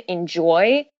 one,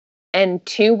 enjoy, and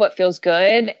two, what feels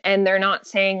good. And they're not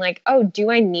saying like, oh,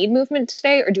 do I need movement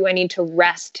today or do I need to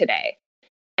rest today?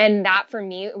 And that for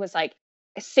me, it was like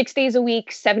 6 days a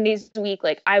week, 7 days a week.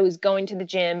 Like I was going to the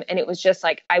gym and it was just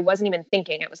like, I wasn't even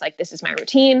thinking. It was like, this is my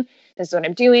routine. This is what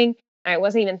I'm doing. And I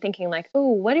wasn't even thinking like, oh,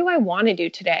 what do I want to do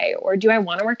today? Or do I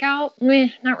want to work out? Meh,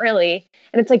 not really.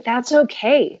 And it's like, that's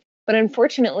okay. But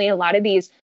unfortunately, a lot of these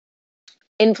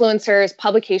influencers,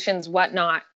 publications,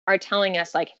 whatnot, are telling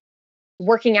us like,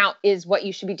 working out is what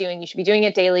you should be doing. You should be doing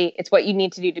it daily. It's what you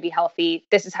need to do to be healthy.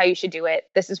 This is how you should do it.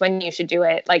 This is when you should do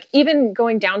it. Like even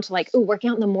going down to like, oh, working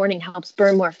out in the morning helps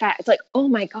burn more fat. It's like, oh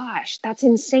my gosh, that's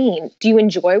insane. Do you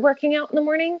enjoy working out in the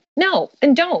morning? No,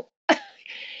 then don't.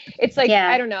 It's like,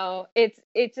 I don't know. It's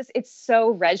so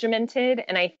regimented.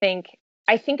 And I think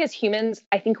as humans,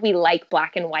 I think we like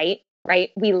black and white,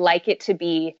 right? We like it to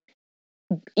be,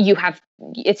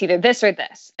 it's either this or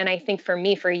this. And I think for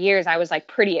me, for years, I was like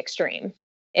pretty extreme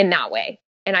in that way.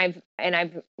 And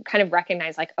I've kind of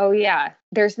recognized like, oh yeah,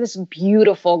 there's this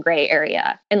beautiful gray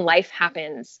area and life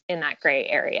happens in that gray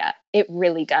area. It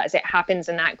really does. It happens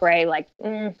in that gray, like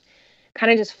kind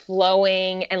of just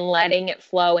flowing and letting it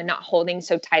flow and not holding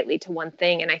so tightly to one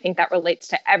thing. And I think that relates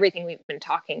to everything we've been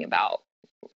talking about.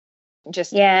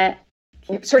 Just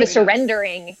sort of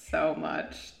surrendering so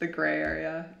much the gray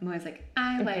area. I'm always like,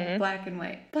 I like black and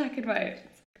white.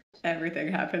 Everything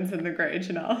happens in the gray,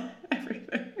 Janelle.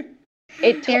 Everything.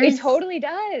 It totally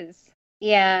does.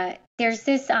 Yeah, there's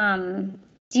this. Do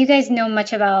you guys know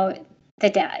much about the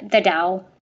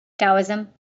Taoism?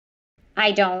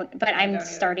 I don't, but I'm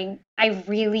starting. I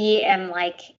really am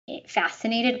like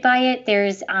fascinated by it.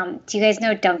 There's. Do you guys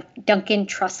know Duncan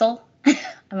Trussell?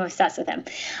 I'm obsessed with him.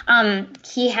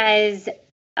 He has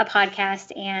a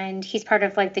podcast and he's part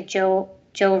of like the Joe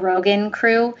Rogan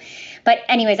crew. But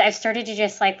anyways, I've started to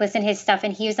just like listen to his stuff,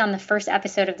 and he was on the first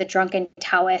episode of the Drunken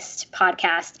Taoist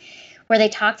podcast where they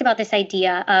talked about this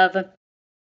idea of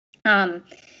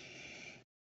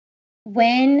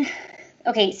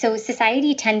so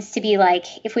society tends to be like,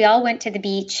 if we all went to the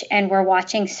beach and we're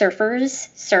watching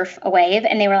surfers surf a wave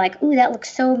and they were like, ooh, that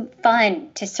looks so fun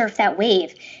to surf that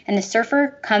wave. And the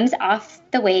surfer comes off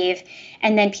the wave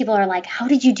and then people are like, how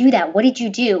did you do that? What did you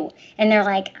do? And they're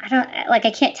like,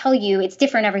 I can't tell you. It's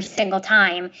different every single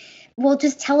time. Well,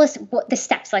 just tell us what the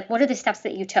steps, like, what are the steps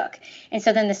that you took? And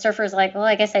so then the surfer's like, well,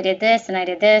 I guess I did this and I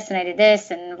did this and I did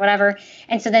this and whatever.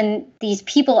 And so then these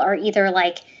people are either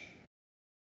like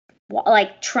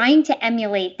trying to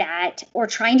emulate that or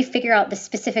trying to figure out the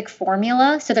specific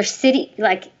formula. So they're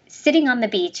sitting on the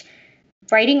beach,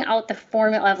 writing out the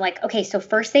formula of like, okay, so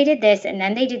first they did this and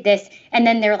then they did this. And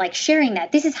then they're like sharing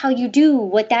that. This is how you do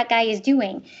what that guy is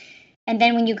doing. And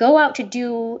then when you go out to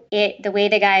do it the way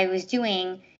the guy was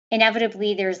doing,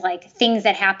 inevitably there's like things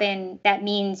that happen. That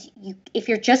means if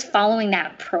you're just following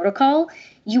that protocol,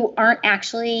 you aren't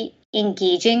actually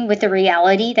engaging with the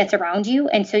reality that's around you.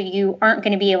 And so you aren't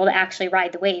going to be able to actually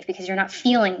ride the wave because you're not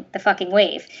feeling the fucking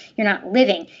wave. You're not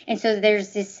living. And so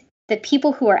there's the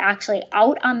people who are actually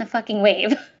out on the fucking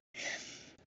wave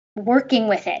working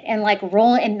with it and like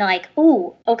rolling and like,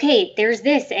 oh, okay, there's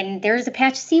this and there's a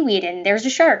patch of seaweed and there's a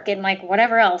shark and like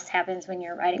whatever else happens when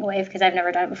you're riding a wave, because I've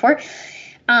never done it before.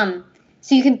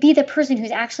 So you can be the person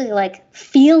who's actually like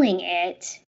feeling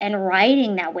it and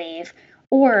riding that wave,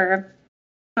 or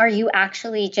are you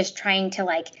actually just trying to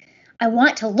like, I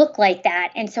want to look like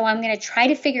that, and so I'm going to try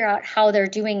to figure out how they're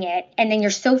doing it, and then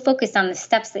you're so focused on the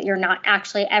steps that you're not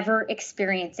actually ever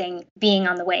experiencing being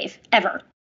on the wave ever,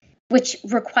 which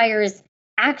requires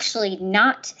actually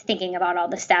not thinking about all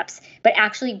the steps, but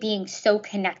actually being so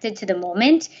connected to the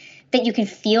moment that you can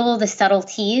feel the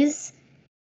subtleties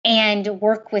and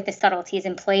work with the subtleties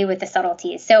and play with the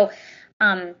subtleties. So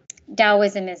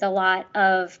Taoism is a lot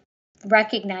of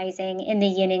recognizing in the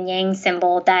yin and yang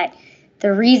symbol that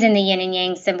the reason the yin and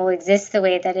yang symbol exists the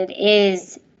way that it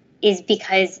is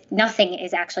because nothing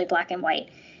is actually black and white.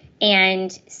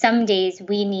 And some days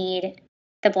we need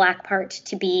the black part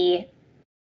to be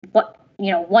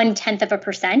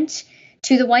 0.1%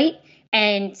 to the white,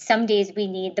 and some days we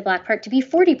need the black part to be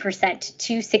 40%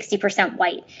 to 60%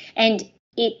 white. And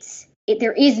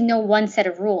there is no one set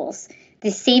of rules.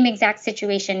 The same exact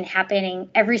situation happening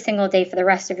every single day for the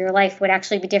rest of your life would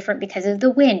actually be different because of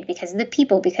the wind, because of the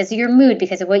people, because of your mood,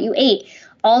 because of what you ate,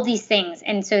 all these things.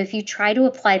 And so if you try to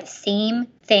apply the same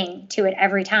thing to it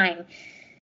every time,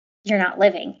 you're not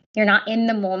living. You're not in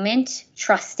the moment,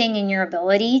 trusting in your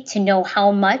ability to know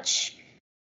how much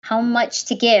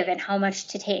to give and how much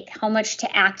to take, how much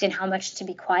to act and how much to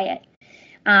be quiet.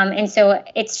 And so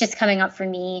it's just coming up for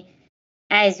me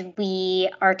as we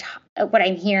are, what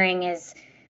I'm hearing is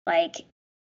like,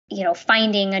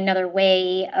 finding another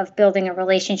way of building a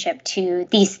relationship to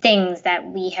these things that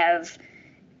we have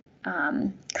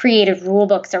created rule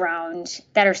books around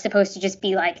that are supposed to just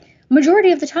be like,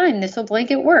 majority of the time, this will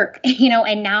blanket work,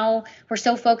 and now we're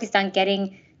so focused on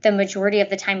getting the majority of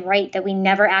the time right that we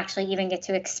never actually even get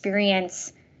to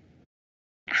experience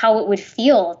how it would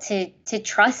feel to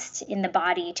trust in the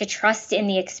body, to trust in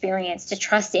the experience, to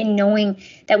trust in knowing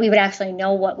that we would actually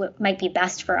know what might be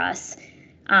best for us.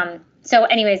 So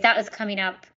anyways, that was coming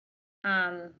up.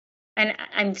 And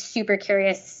I'm super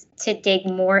curious to dig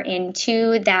more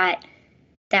into that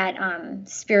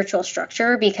spiritual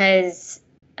structure, because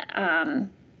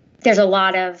there's a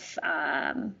lot of,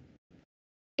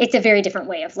 it's a very different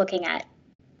way of looking at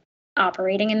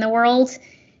operating in the world.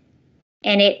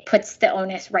 And it puts the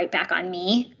onus right back on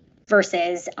me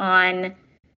versus on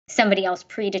somebody else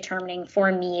predetermining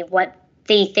for me what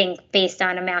they think based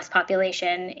on a mass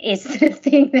population is the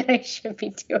thing that I should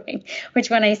be doing. Which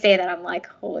when I say that, I'm like,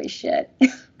 holy shit,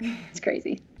 it's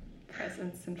crazy.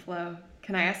 Presence and flow.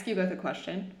 Can I ask you both a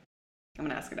question? I'm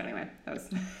going to ask it anyway.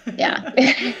 Yeah.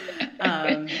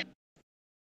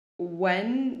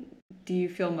 When do you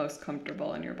feel most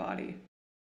comfortable in your body?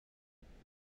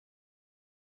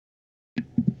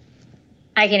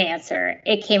 I can answer.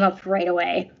 It came up right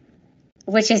away,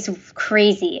 which is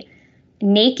crazy.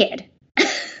 Naked. Dude,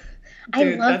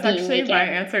 I love being naked. That's actually my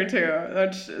answer too.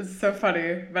 That's so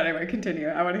funny. But anyway, continue.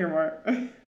 I want to hear more.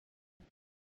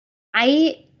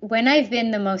 When I've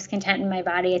been the most content in my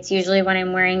body, it's usually when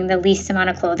I'm wearing the least amount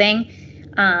of clothing.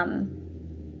 And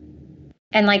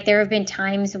like there have been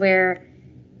times where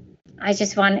I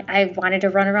wanted to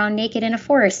run around naked in a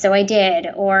forest, so I did.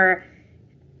 Or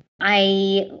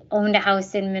I owned a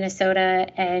house in Minnesota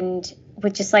and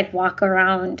would just like walk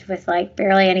around with like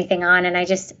barely anything on. And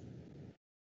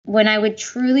when I would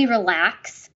truly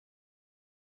relax,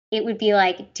 it would be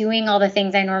like doing all the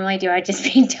things I normally do. I'd just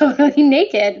be totally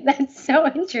naked. That's so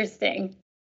interesting.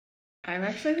 I'm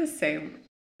actually the same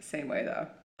way though.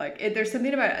 Like there's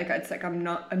something about it, like it's like I'm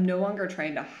no longer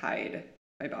trying to hide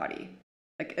my body.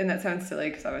 Like, and that sounds silly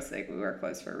because obviously like we wear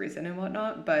clothes for a reason and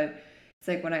whatnot, but it's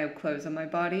like when I have clothes on my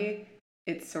body,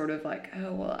 it's sort of like,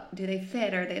 oh, well, do they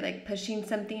fit? Are they like pushing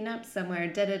something up somewhere?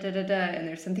 Da da da da da. And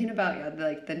there's something about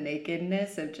like the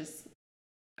nakedness of just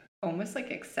almost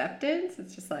like acceptance.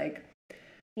 It's just like,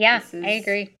 yeah, I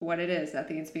agree. What it is.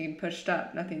 Nothing's being pushed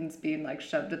up. Nothing's being like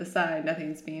shoved to the side.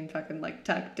 Nothing's being fucking like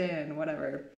tucked in,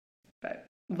 whatever. But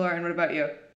Lauren, what about you?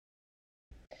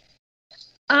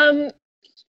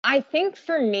 I think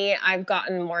for me, I've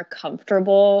gotten more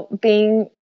comfortable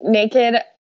being naked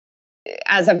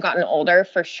as I've gotten older,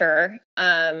 for sure.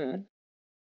 I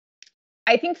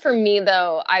think for me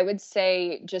though, I would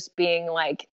say just being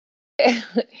like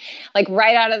like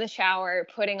right out of the shower,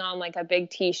 putting on like a big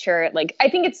t-shirt. Like I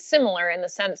think it's similar in the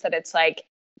sense that it's like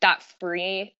that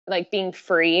free, like being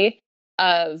free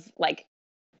of like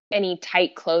any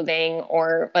tight clothing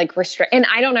or like restrict. And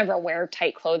I don't ever wear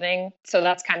tight clothing, so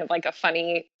that's kind of like a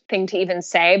funny thing to even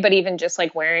say, but even just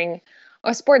like wearing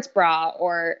a sports bra,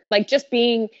 or like just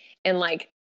being in like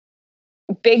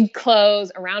big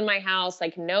clothes around my house,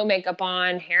 like no makeup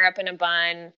on, hair up in a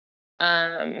bun,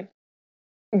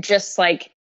 just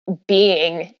like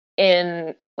being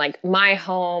in like my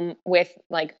home with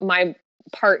like my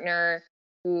partner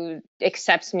who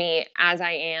accepts me as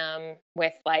I am,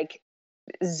 with like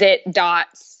zit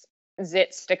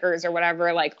stickers or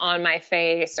whatever, like on my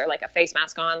face, or like a face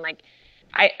mask on. Like,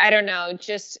 I don't know,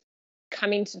 just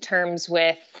coming to terms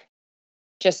with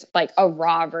just like a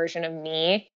raw version of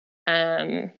me.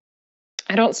 I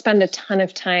don't spend a ton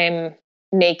of time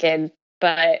naked,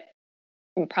 but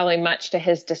probably much to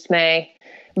his dismay.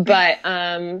 But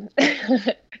yeah,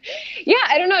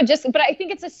 I don't know, but I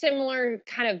think it's a similar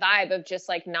kind of vibe of just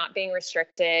like not being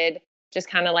restricted, just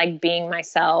kind of like being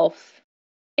myself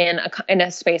in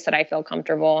a space that I feel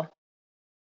comfortable.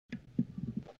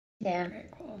 Yeah. Very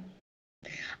cool.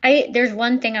 There's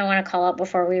one thing I want to call out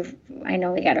before I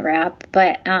know we got to wrap,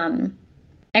 but I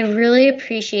really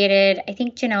appreciated, I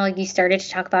think, Janelle, you started to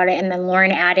talk about it and then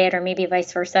Lauren added, or maybe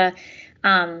vice versa,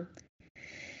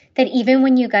 that even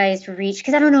when you guys reach,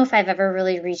 because I don't know if I've ever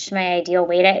really reached my ideal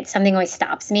weight, something always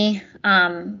stops me,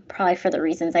 probably for the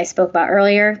reasons I spoke about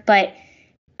earlier, but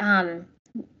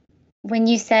when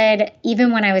you said,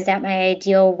 even when I was at my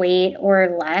ideal weight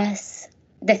or less,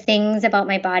 the things about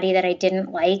my body that I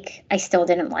didn't like, I still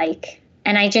didn't like.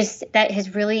 And that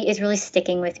is really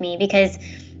sticking with me, because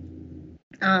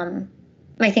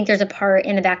I think there's a part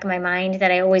in the back of my mind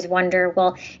that I always wonder,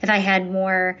 well, if I had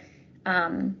more,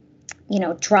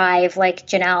 drive like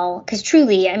Janelle, because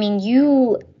truly, I mean,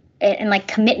 you, and like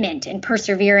commitment and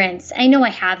perseverance, I know I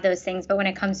have those things, but when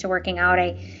it comes to working out,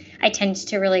 I tend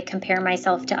to really compare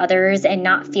myself to others and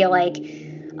not feel like,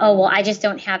 oh, well, I just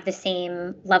don't have the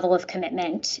same level of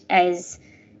commitment as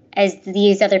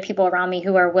these other people around me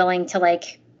who are willing to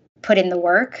like put in the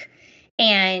work.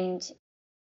 And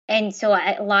so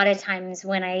a lot of times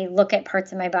when I look at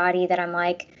parts of my body that I'm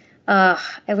like, I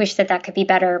wish that could be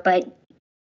better, but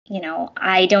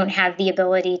I don't have the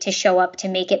ability to show up to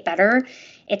make it better.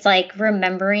 It's like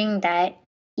remembering that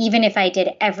even if I did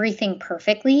everything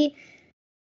perfectly,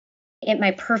 in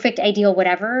my perfect ideal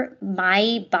whatever,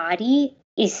 my body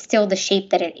is still the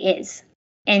shape that it is,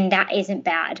 and that isn't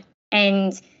bad.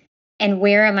 And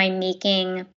where am I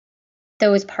making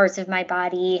those parts of my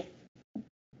body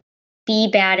be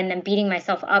bad, and then beating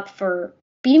myself up for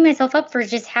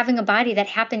just having a body that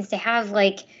happens to have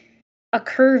like a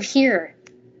curve here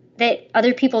that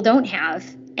other people don't have?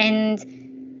 And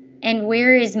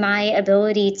where is my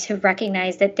ability to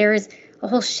recognize that there's a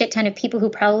whole shit ton of people who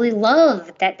probably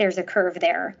love that there's a curve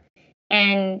there?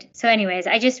 And so anyways,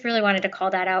 I just really wanted to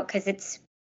call that out, because it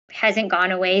hasn't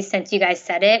gone away since you guys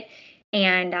said it.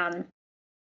 And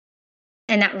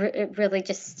that it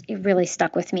really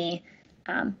stuck with me.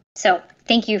 So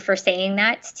thank you for saying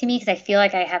that to me, because I feel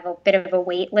like I have a bit of a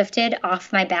weight lifted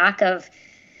off my back of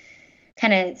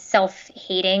kind of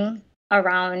self-hating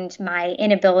around my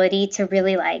inability to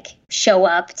really like show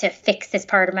up to fix this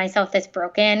part of myself that's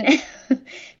broken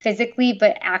physically,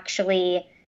 but actually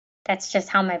that's just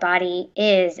how my body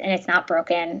is, and it's not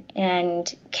broken.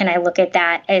 And can I look at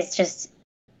that as just,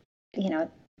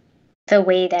 the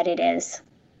way that it is?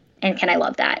 And can I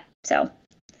love that? So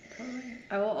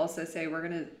I will also say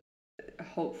we're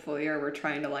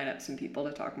trying to line up some people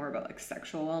to talk more about like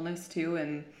sexual wellness too.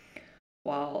 And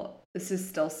while this is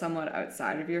still somewhat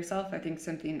outside of yourself, I think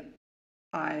something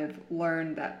I've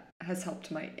learned that has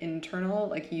helped my internal,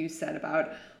 like you said about,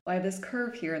 well, I have this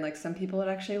curve here, and like some people would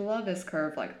actually love this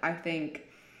curve. Like I think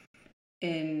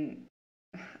I'm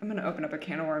going to open up a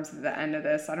can of worms at the end of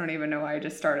this. I don't even know why I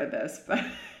just started this, but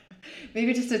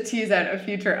maybe just to tease out a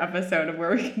future episode of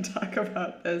where we can talk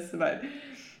about this. But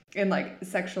in like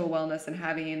sexual wellness and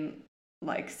having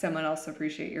like someone else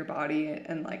appreciate your body,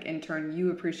 and like in turn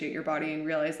you appreciate your body, and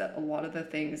realize that a lot of the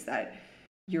things that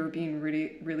you're being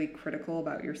really, really critical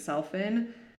about yourself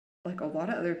in, like a lot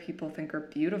of other people think are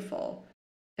beautiful.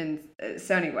 And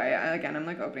so anyway, I'm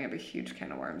like opening up a huge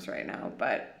can of worms right now,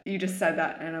 but you just said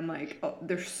that and I'm like, oh,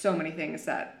 there's so many things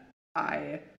that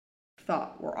I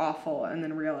thought were awful and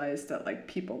then realized that like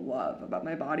people love about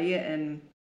my body. And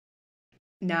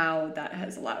now that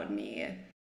has allowed me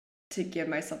to give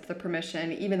myself the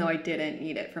permission, even though I didn't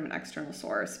need it from an external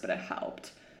source, but it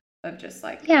helped, of just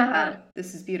like, yeah, oh,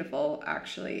 this is beautiful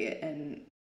actually. And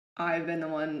I've been the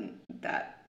one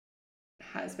that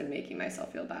has been making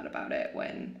myself feel bad about it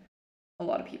when a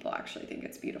lot of people actually think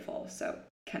it's beautiful. So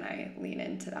can I lean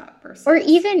into that versus, or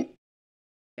even,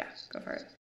 yeah, go for it.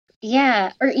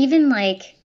 Yeah, or even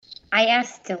like I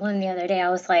asked Dylan the other day,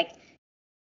 I was like,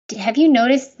 have you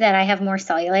noticed that I have more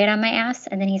cellulite on my ass?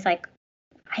 And then he's like,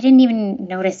 I didn't even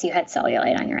notice you had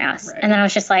cellulite on your ass. Right. And then I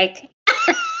was just like,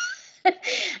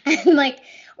 and like,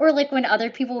 or like when other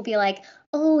people will be like,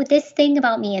 oh, this thing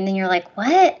about me. And then you're like,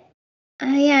 what?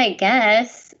 Oh, yeah, I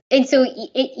guess. And so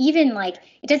it even like,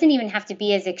 it doesn't even have to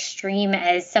be as extreme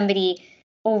as somebody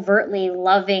overtly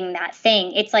loving that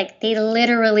thing. It's like they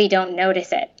literally don't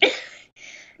notice it.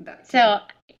 So,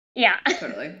 yeah.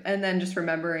 Totally. And then just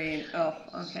remembering, oh,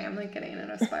 okay, I'm like getting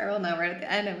in a spiral now right at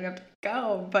the end and we have to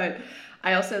go. But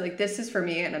I also like, this is for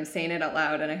me and I'm saying it out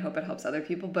loud and I hope it helps other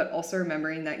people, but also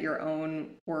remembering that your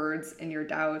own words and your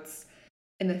doubts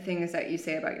and the things that you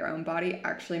say about your own body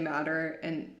actually matter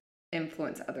and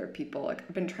influence other people. Like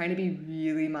I've been trying to be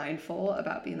really mindful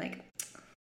about being like,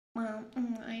 well,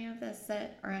 I have this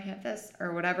or I have this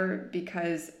or whatever,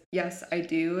 because yes, I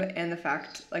do. And the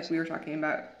fact, like we were talking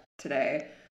about today,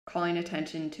 calling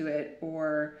attention to it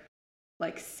or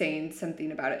like saying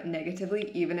something about it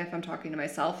negatively, even if I'm talking to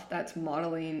myself, that's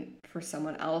modeling for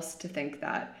someone else to think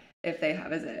that if they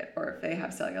have a zit or if they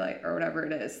have cellulite or whatever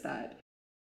it is, that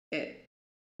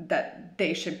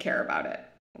they should care about it.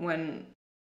 When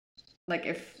like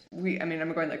if we, I mean,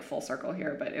 I'm going like full circle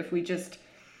here, but if we just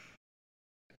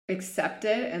accept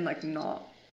it and like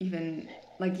not even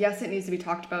like, yes, it needs to be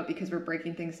talked about because we're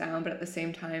breaking things down, but at the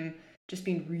same time just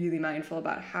being really mindful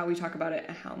about how we talk about it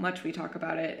and how much we talk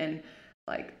about it, and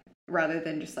like rather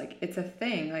than just like it's a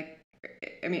thing, like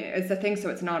I mean it's a thing so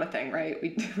it's not a thing, right?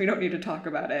 We don't need to talk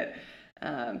about it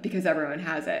because everyone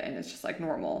has it and it's just like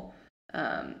normal.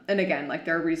 And again, like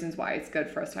there are reasons why it's good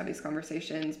for us to have these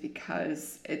conversations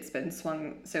because it's been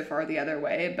swung so far the other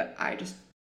way, but I just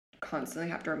constantly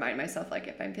have to remind myself, like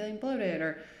if I'm feeling bloated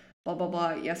or blah blah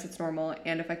blah, yes, it's normal.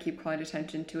 And if I keep calling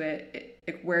attention to it,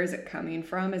 where is it coming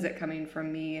from? Is it coming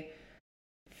from me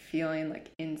feeling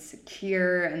like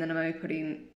insecure, and then am I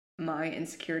putting my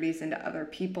insecurities into other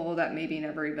people that maybe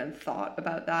never even thought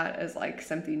about that as like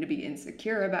something to be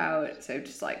insecure about? So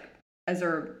just like as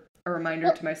a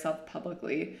reminder to myself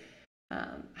publicly,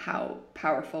 how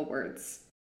powerful words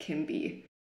can be.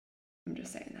 I'm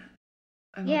just saying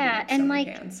that. Yeah, and like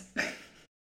hands.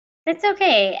 that's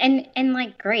okay. And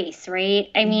like grace, right?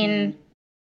 I mean,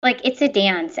 like it's a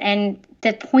dance, and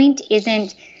the point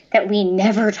isn't that we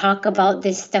never talk about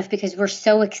this stuff because we're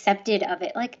so accepted of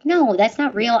it. Like, no, that's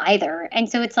not real either. And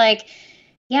so it's like,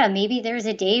 yeah, maybe there's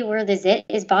a day where the zit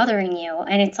is bothering you,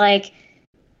 and it's like,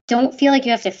 don't feel like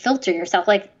you have to filter yourself.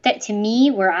 Like that to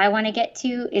me, where I want to get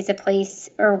to is a place,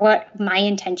 or what my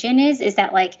intention is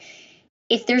that like,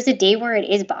 if there's a day where it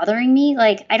is bothering me,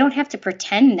 like I don't have to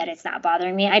pretend that it's not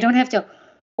bothering me. I don't have to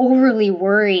overly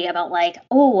worry about like,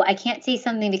 oh, I can't say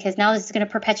something because now this is going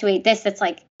to perpetuate this. That's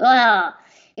like, ugh.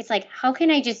 It's like, how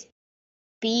can I just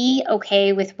be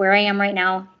okay with where I am right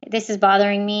now? This is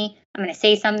bothering me. I'm going to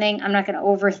say something. I'm not going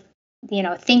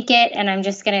to think it, and I'm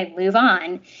just going to move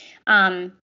on.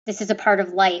 This is a part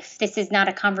of life. This is not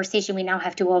a conversation we now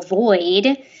have to avoid.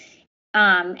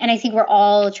 And I think we're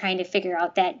all trying to figure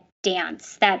out that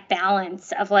dance, that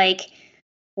balance of like,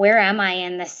 where am I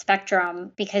in the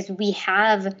spectrum? Because we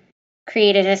have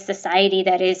created a society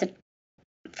that is,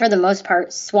 for the most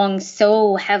part, swung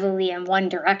so heavily in one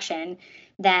direction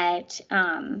that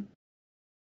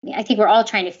I think we're all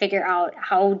trying to figure out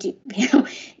how the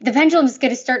pendulum is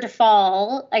going to start to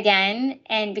fall again,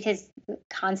 and because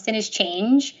constant is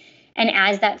change, and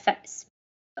as that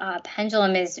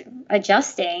pendulum is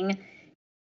adjusting,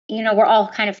 we're all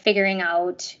kind of figuring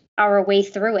out our way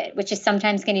through it, which is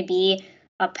sometimes going to be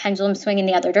a pendulum swing in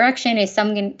the other direction, is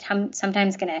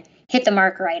sometimes going to hit the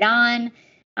mark right on.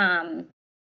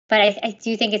 But I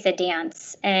do think it's a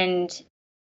dance, and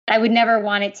I would never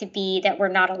want it to be that we're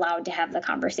not allowed to have the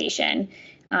conversation,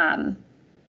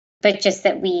 but just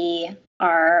that we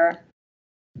are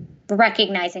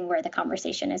recognizing where the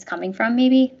conversation is coming from,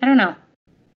 maybe. I don't know.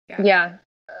 Yeah,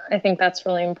 I think that's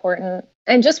really important.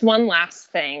 And just one last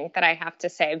thing that I have to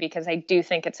say, because I do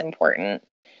think it's important.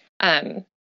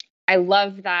 I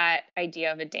love that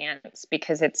idea of a dance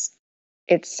because it's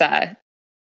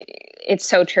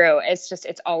so true.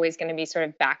 It's always going to be sort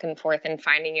of back and forth and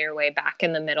finding your way back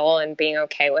in the middle and being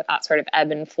okay with that sort of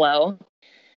ebb and flow.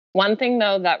 One thing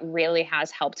though that really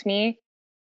has helped me,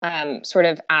 sort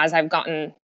of as I've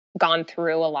gone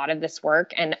through a lot of this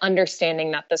work and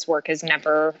understanding that this work is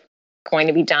never going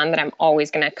to be done, that I'm always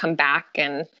going to come back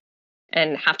and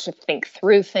have to think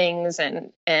through things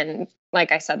and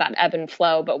like I said, that ebb and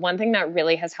flow. But one thing that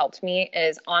really has helped me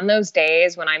is on those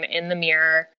days when I'm in the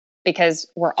mirror, because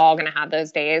we're all going to have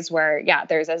those days where, yeah,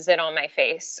 there's a zit on my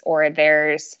face, or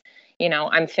there's,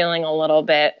 I'm feeling a little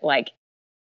bit like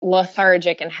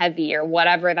lethargic and heavy, or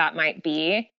whatever that might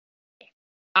be.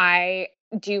 I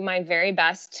do my very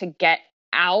best to get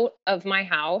out of my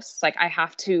house, like I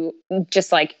have to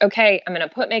just like, okay, I'm going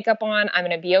to put makeup on. I'm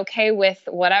going to be okay with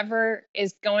whatever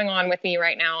is going on with me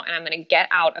right now. And I'm going to get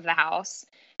out of the house.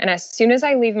 And as soon as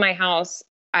I leave my house,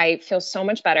 I feel so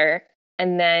much better.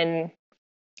 And then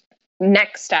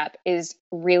next step is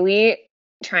really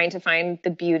trying to find the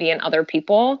beauty in other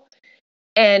people,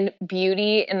 and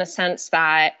beauty in the sense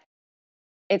that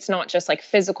it's not just like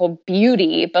physical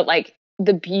beauty, but like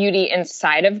the beauty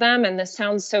inside of them. And this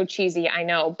sounds so cheesy, I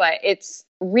know, but it's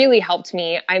really helped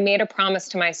me. I made a promise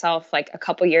to myself like a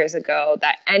couple years ago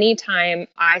that anytime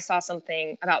I saw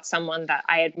something about someone that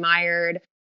I admired,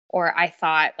 or I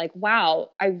thought like, wow,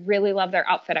 I really love their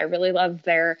outfit, I really love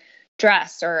their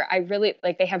dress, or I really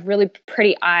like, they have really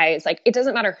pretty eyes. Like, it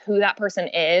doesn't matter who that person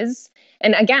is.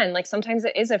 And again, like sometimes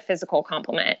it is a physical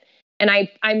compliment. And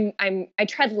I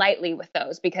tread lightly with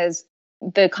those, because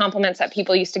the compliments that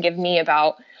people used to give me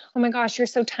about, oh my gosh, you're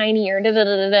so tiny, or da da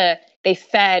da da,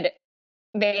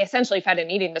 they essentially fed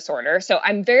an eating disorder. So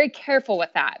I'm very careful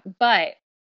with that. But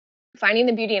finding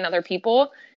the beauty in other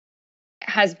people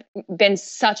has been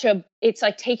it's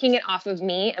like taking it off of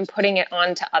me and putting it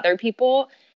onto other people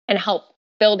and help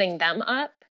building them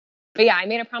up. But yeah, I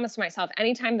made a promise to myself,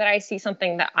 anytime that I see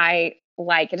something that I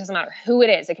like, it doesn't matter who it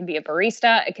is. It could be a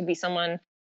barista. It could be someone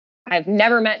I've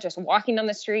never met, just walking down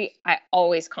the street. I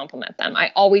always compliment them.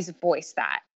 I always voice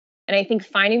that. And I think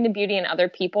finding the beauty in other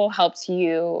people helps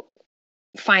you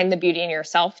find the beauty in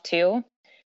yourself too.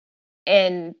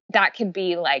 And that could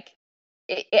be like,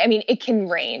 it can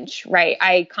range, right?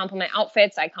 I compliment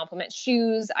outfits, I compliment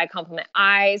shoes, I compliment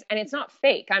eyes, and it's not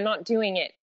fake. I'm not doing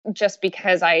it just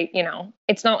because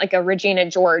it's not like a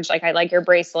Regina George, like I like your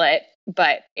bracelet,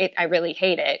 but I really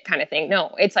hate it kind of thing.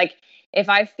 No, it's like, if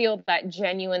I feel that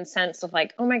genuine sense of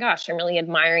like, oh my gosh, I'm really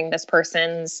admiring this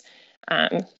person's,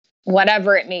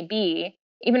 whatever it may be,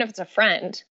 even if it's a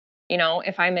friend,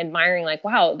 if I'm admiring like,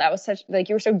 wow, that was like,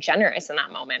 you were so generous in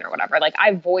that moment or whatever, like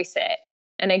I voice it.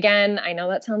 And again, I know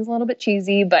that sounds a little bit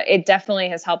cheesy, but it definitely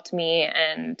has helped me.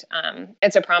 And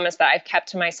it's a promise that I've kept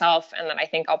to myself, and that I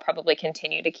think I'll probably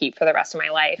continue to keep for the rest of my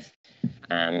life.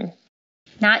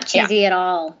 Not cheesy at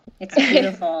all. It's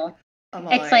beautiful.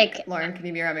 It's like, Lauren, can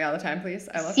you be around me all the time, please?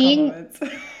 I love compliments.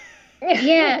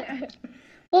 Yeah.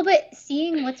 Well, but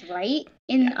seeing what's right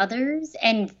in others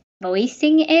and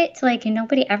voicing it, like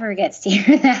nobody ever gets to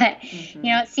hear that.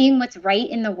 Mm-hmm. Seeing what's right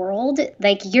in the world,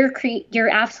 like you're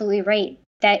absolutely right.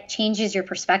 That changes your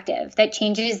perspective. That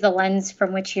changes the lens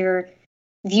from which you're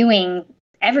viewing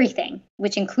everything,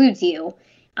 which includes you.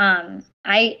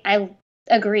 I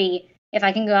agree. If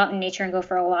I can go out in nature and go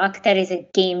for a walk, that is a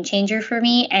game changer for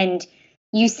me. And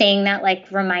you saying that like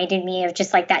reminded me of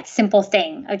just like that simple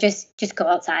thing of just go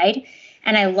outside.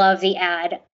 And I love the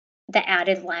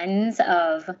added lens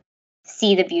of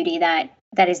see the beauty that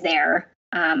is there.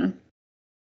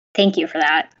 Thank you for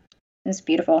that. It's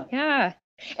beautiful. Yeah.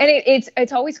 And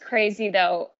it's always crazy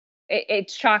though. It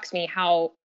shocks me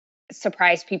how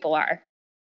surprised people are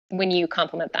when you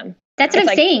compliment them. That's what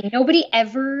I'm saying. Nobody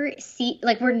ever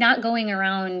we're not going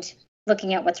around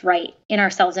looking at what's right in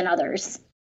ourselves and others.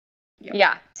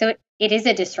 Yeah. So it is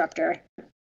a disruptor.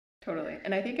 Totally.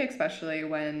 And I think especially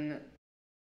when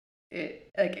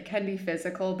it can be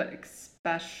physical, but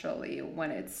especially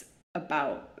when it's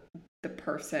about the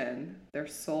person, their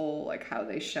soul, like how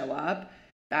they show up,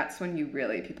 that's when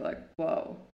people are like,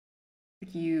 whoa,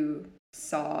 you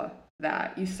saw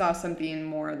that. You saw something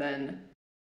more than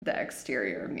the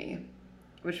exterior of me,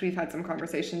 which we've had some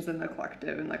conversations in the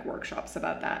collective and like workshops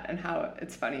about that, and how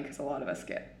it's funny because a lot of us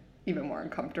get even more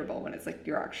uncomfortable when it's like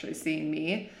you're actually seeing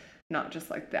me, not just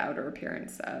like the outer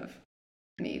appearance of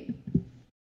me.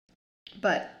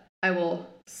 But I will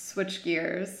switch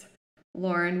gears.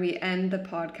 Lauren, we end the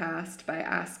podcast by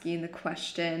asking the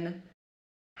question,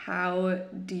 how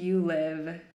do you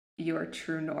live your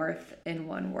true north in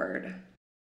one word?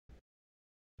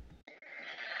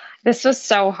 This was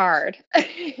so hard.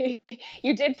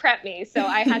 You did prep me, so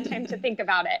I had time to think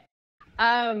about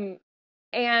it.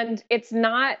 And it's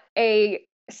not a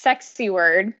sexy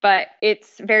word, but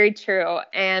it's very true.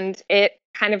 And it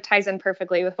kind of ties in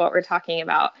perfectly with what we're talking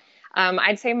about.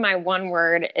 I'd say my one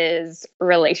word is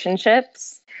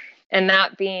relationships, and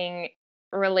that being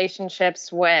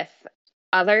relationships with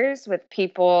others, with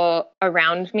people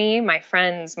around me, my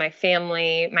friends, my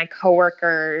family, my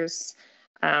coworkers,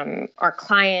 our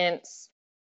clients,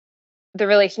 the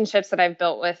relationships that I've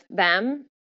built with them,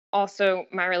 also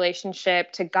my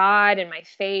relationship to God and my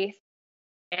faith,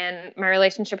 and my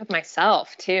relationship with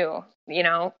myself too,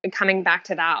 coming back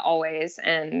to that always.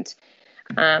 And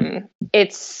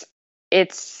it's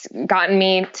gotten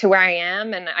me to where I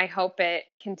am, and I hope it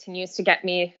continues to get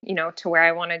me, to where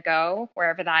I want to go,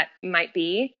 wherever that might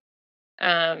be.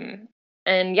 And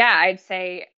yeah, I'd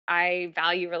say I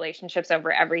value relationships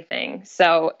over everything.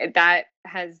 So that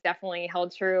has definitely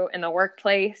held true in the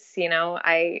workplace.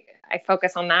 I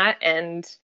focus on that, and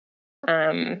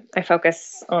I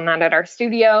focus on that at our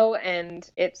studio, and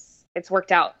it's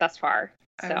worked out thus far.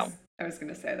 So I was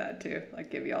going to say that too, like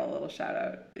give you all a little shout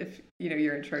out if,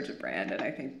 you're in charge of brand. And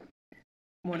I think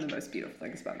one of the most beautiful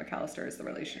things about McAllister is the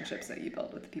relationships that you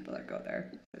build with the people that go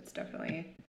there. It's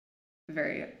definitely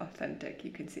very authentic.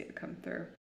 You can see it come through.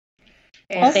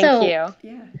 And also, thank you.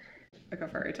 Yeah. I'll go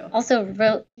for it, Rachel.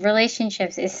 Also,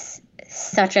 relationships is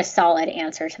such a solid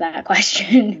answer to that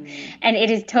question. And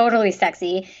it is totally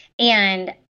sexy.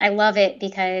 And I love it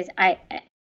because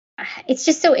it's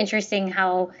just so interesting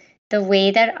how the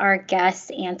way that our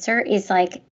guests answer is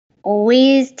like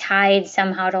always tied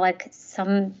somehow to like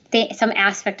some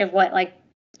aspect of what like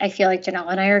I feel like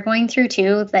Janelle and I are going through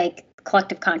too, like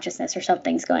collective consciousness or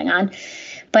something's going on.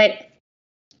 But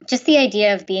just the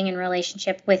idea of being in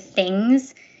relationship with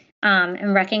things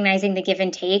and recognizing the give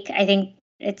and take, I think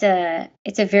it's a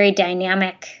very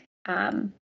dynamic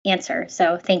answer.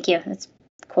 So thank you. That's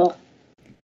cool.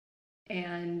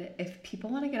 And if people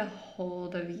want to get a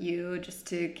hold of you just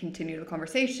to continue the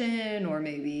conversation, or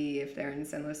maybe if they're in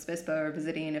San Luis Obispo or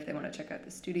visiting, if they want to check out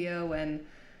the studio when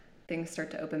things start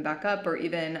to open back up, or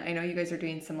even, I know you guys are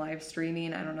doing some live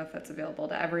streaming. I don't know if that's available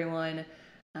to everyone,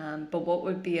 but what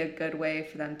would be a good way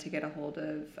for them to get a hold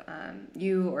of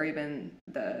you, or even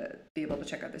be able to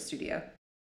check out the studio?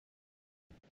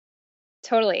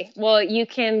 Totally. Well, you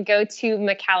can go to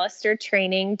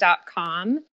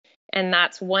McAllistertraining.com. And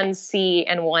that's 1 C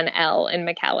and 1 L in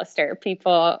McAllister.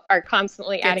 People are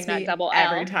constantly adding that double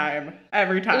L.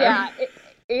 Every time.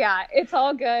 Yeah, it's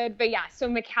all good. But yeah, so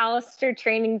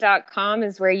McAllistertraining.com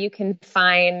is where you can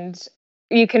find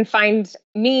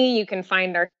me, you can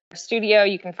find our studio,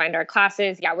 you can find our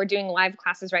classes. Yeah, we're doing live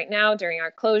classes right now during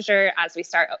our closure. As we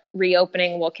start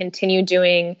reopening, we'll continue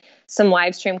doing some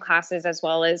live stream classes as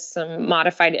well as some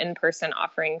modified in-person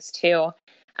offerings too.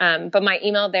 But my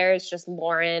email there is just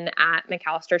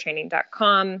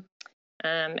lauren@McAllistertraining.com.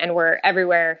 And we're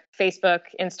everywhere: Facebook,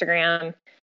 Instagram,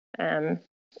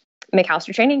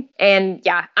 McAllister Training. And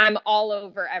yeah, I'm all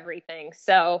over everything.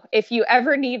 So if you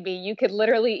ever need me, you could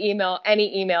literally email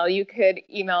any email. You could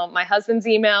email my husband's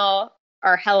email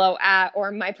or hello@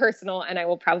 or my personal, and I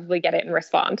will probably get it and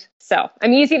respond. So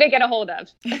I'm easy to get a hold of.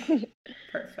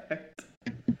 Perfect.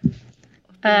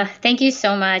 Thank you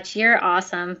so much. You're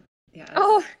awesome. Yes.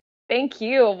 Oh, thank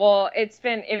you. Well, it's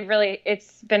been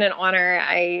an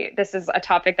honor. This is a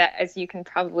topic that, as you can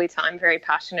probably tell, I'm very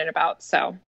passionate about.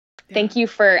 So thank you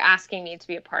for asking me to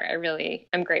be a part. I really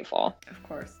am grateful. Of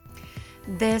course.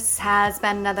 This has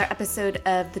been another episode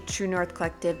of the True North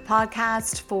Collective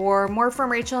podcast. For more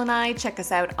from Rachel and I, check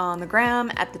us out on the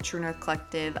gram at the True North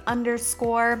Collective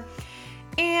 _.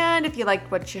 And if you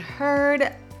liked what you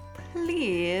heard,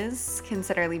 please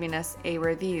consider leaving us a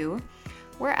review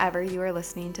wherever you are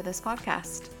listening to this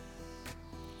podcast.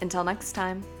 Until next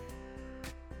time.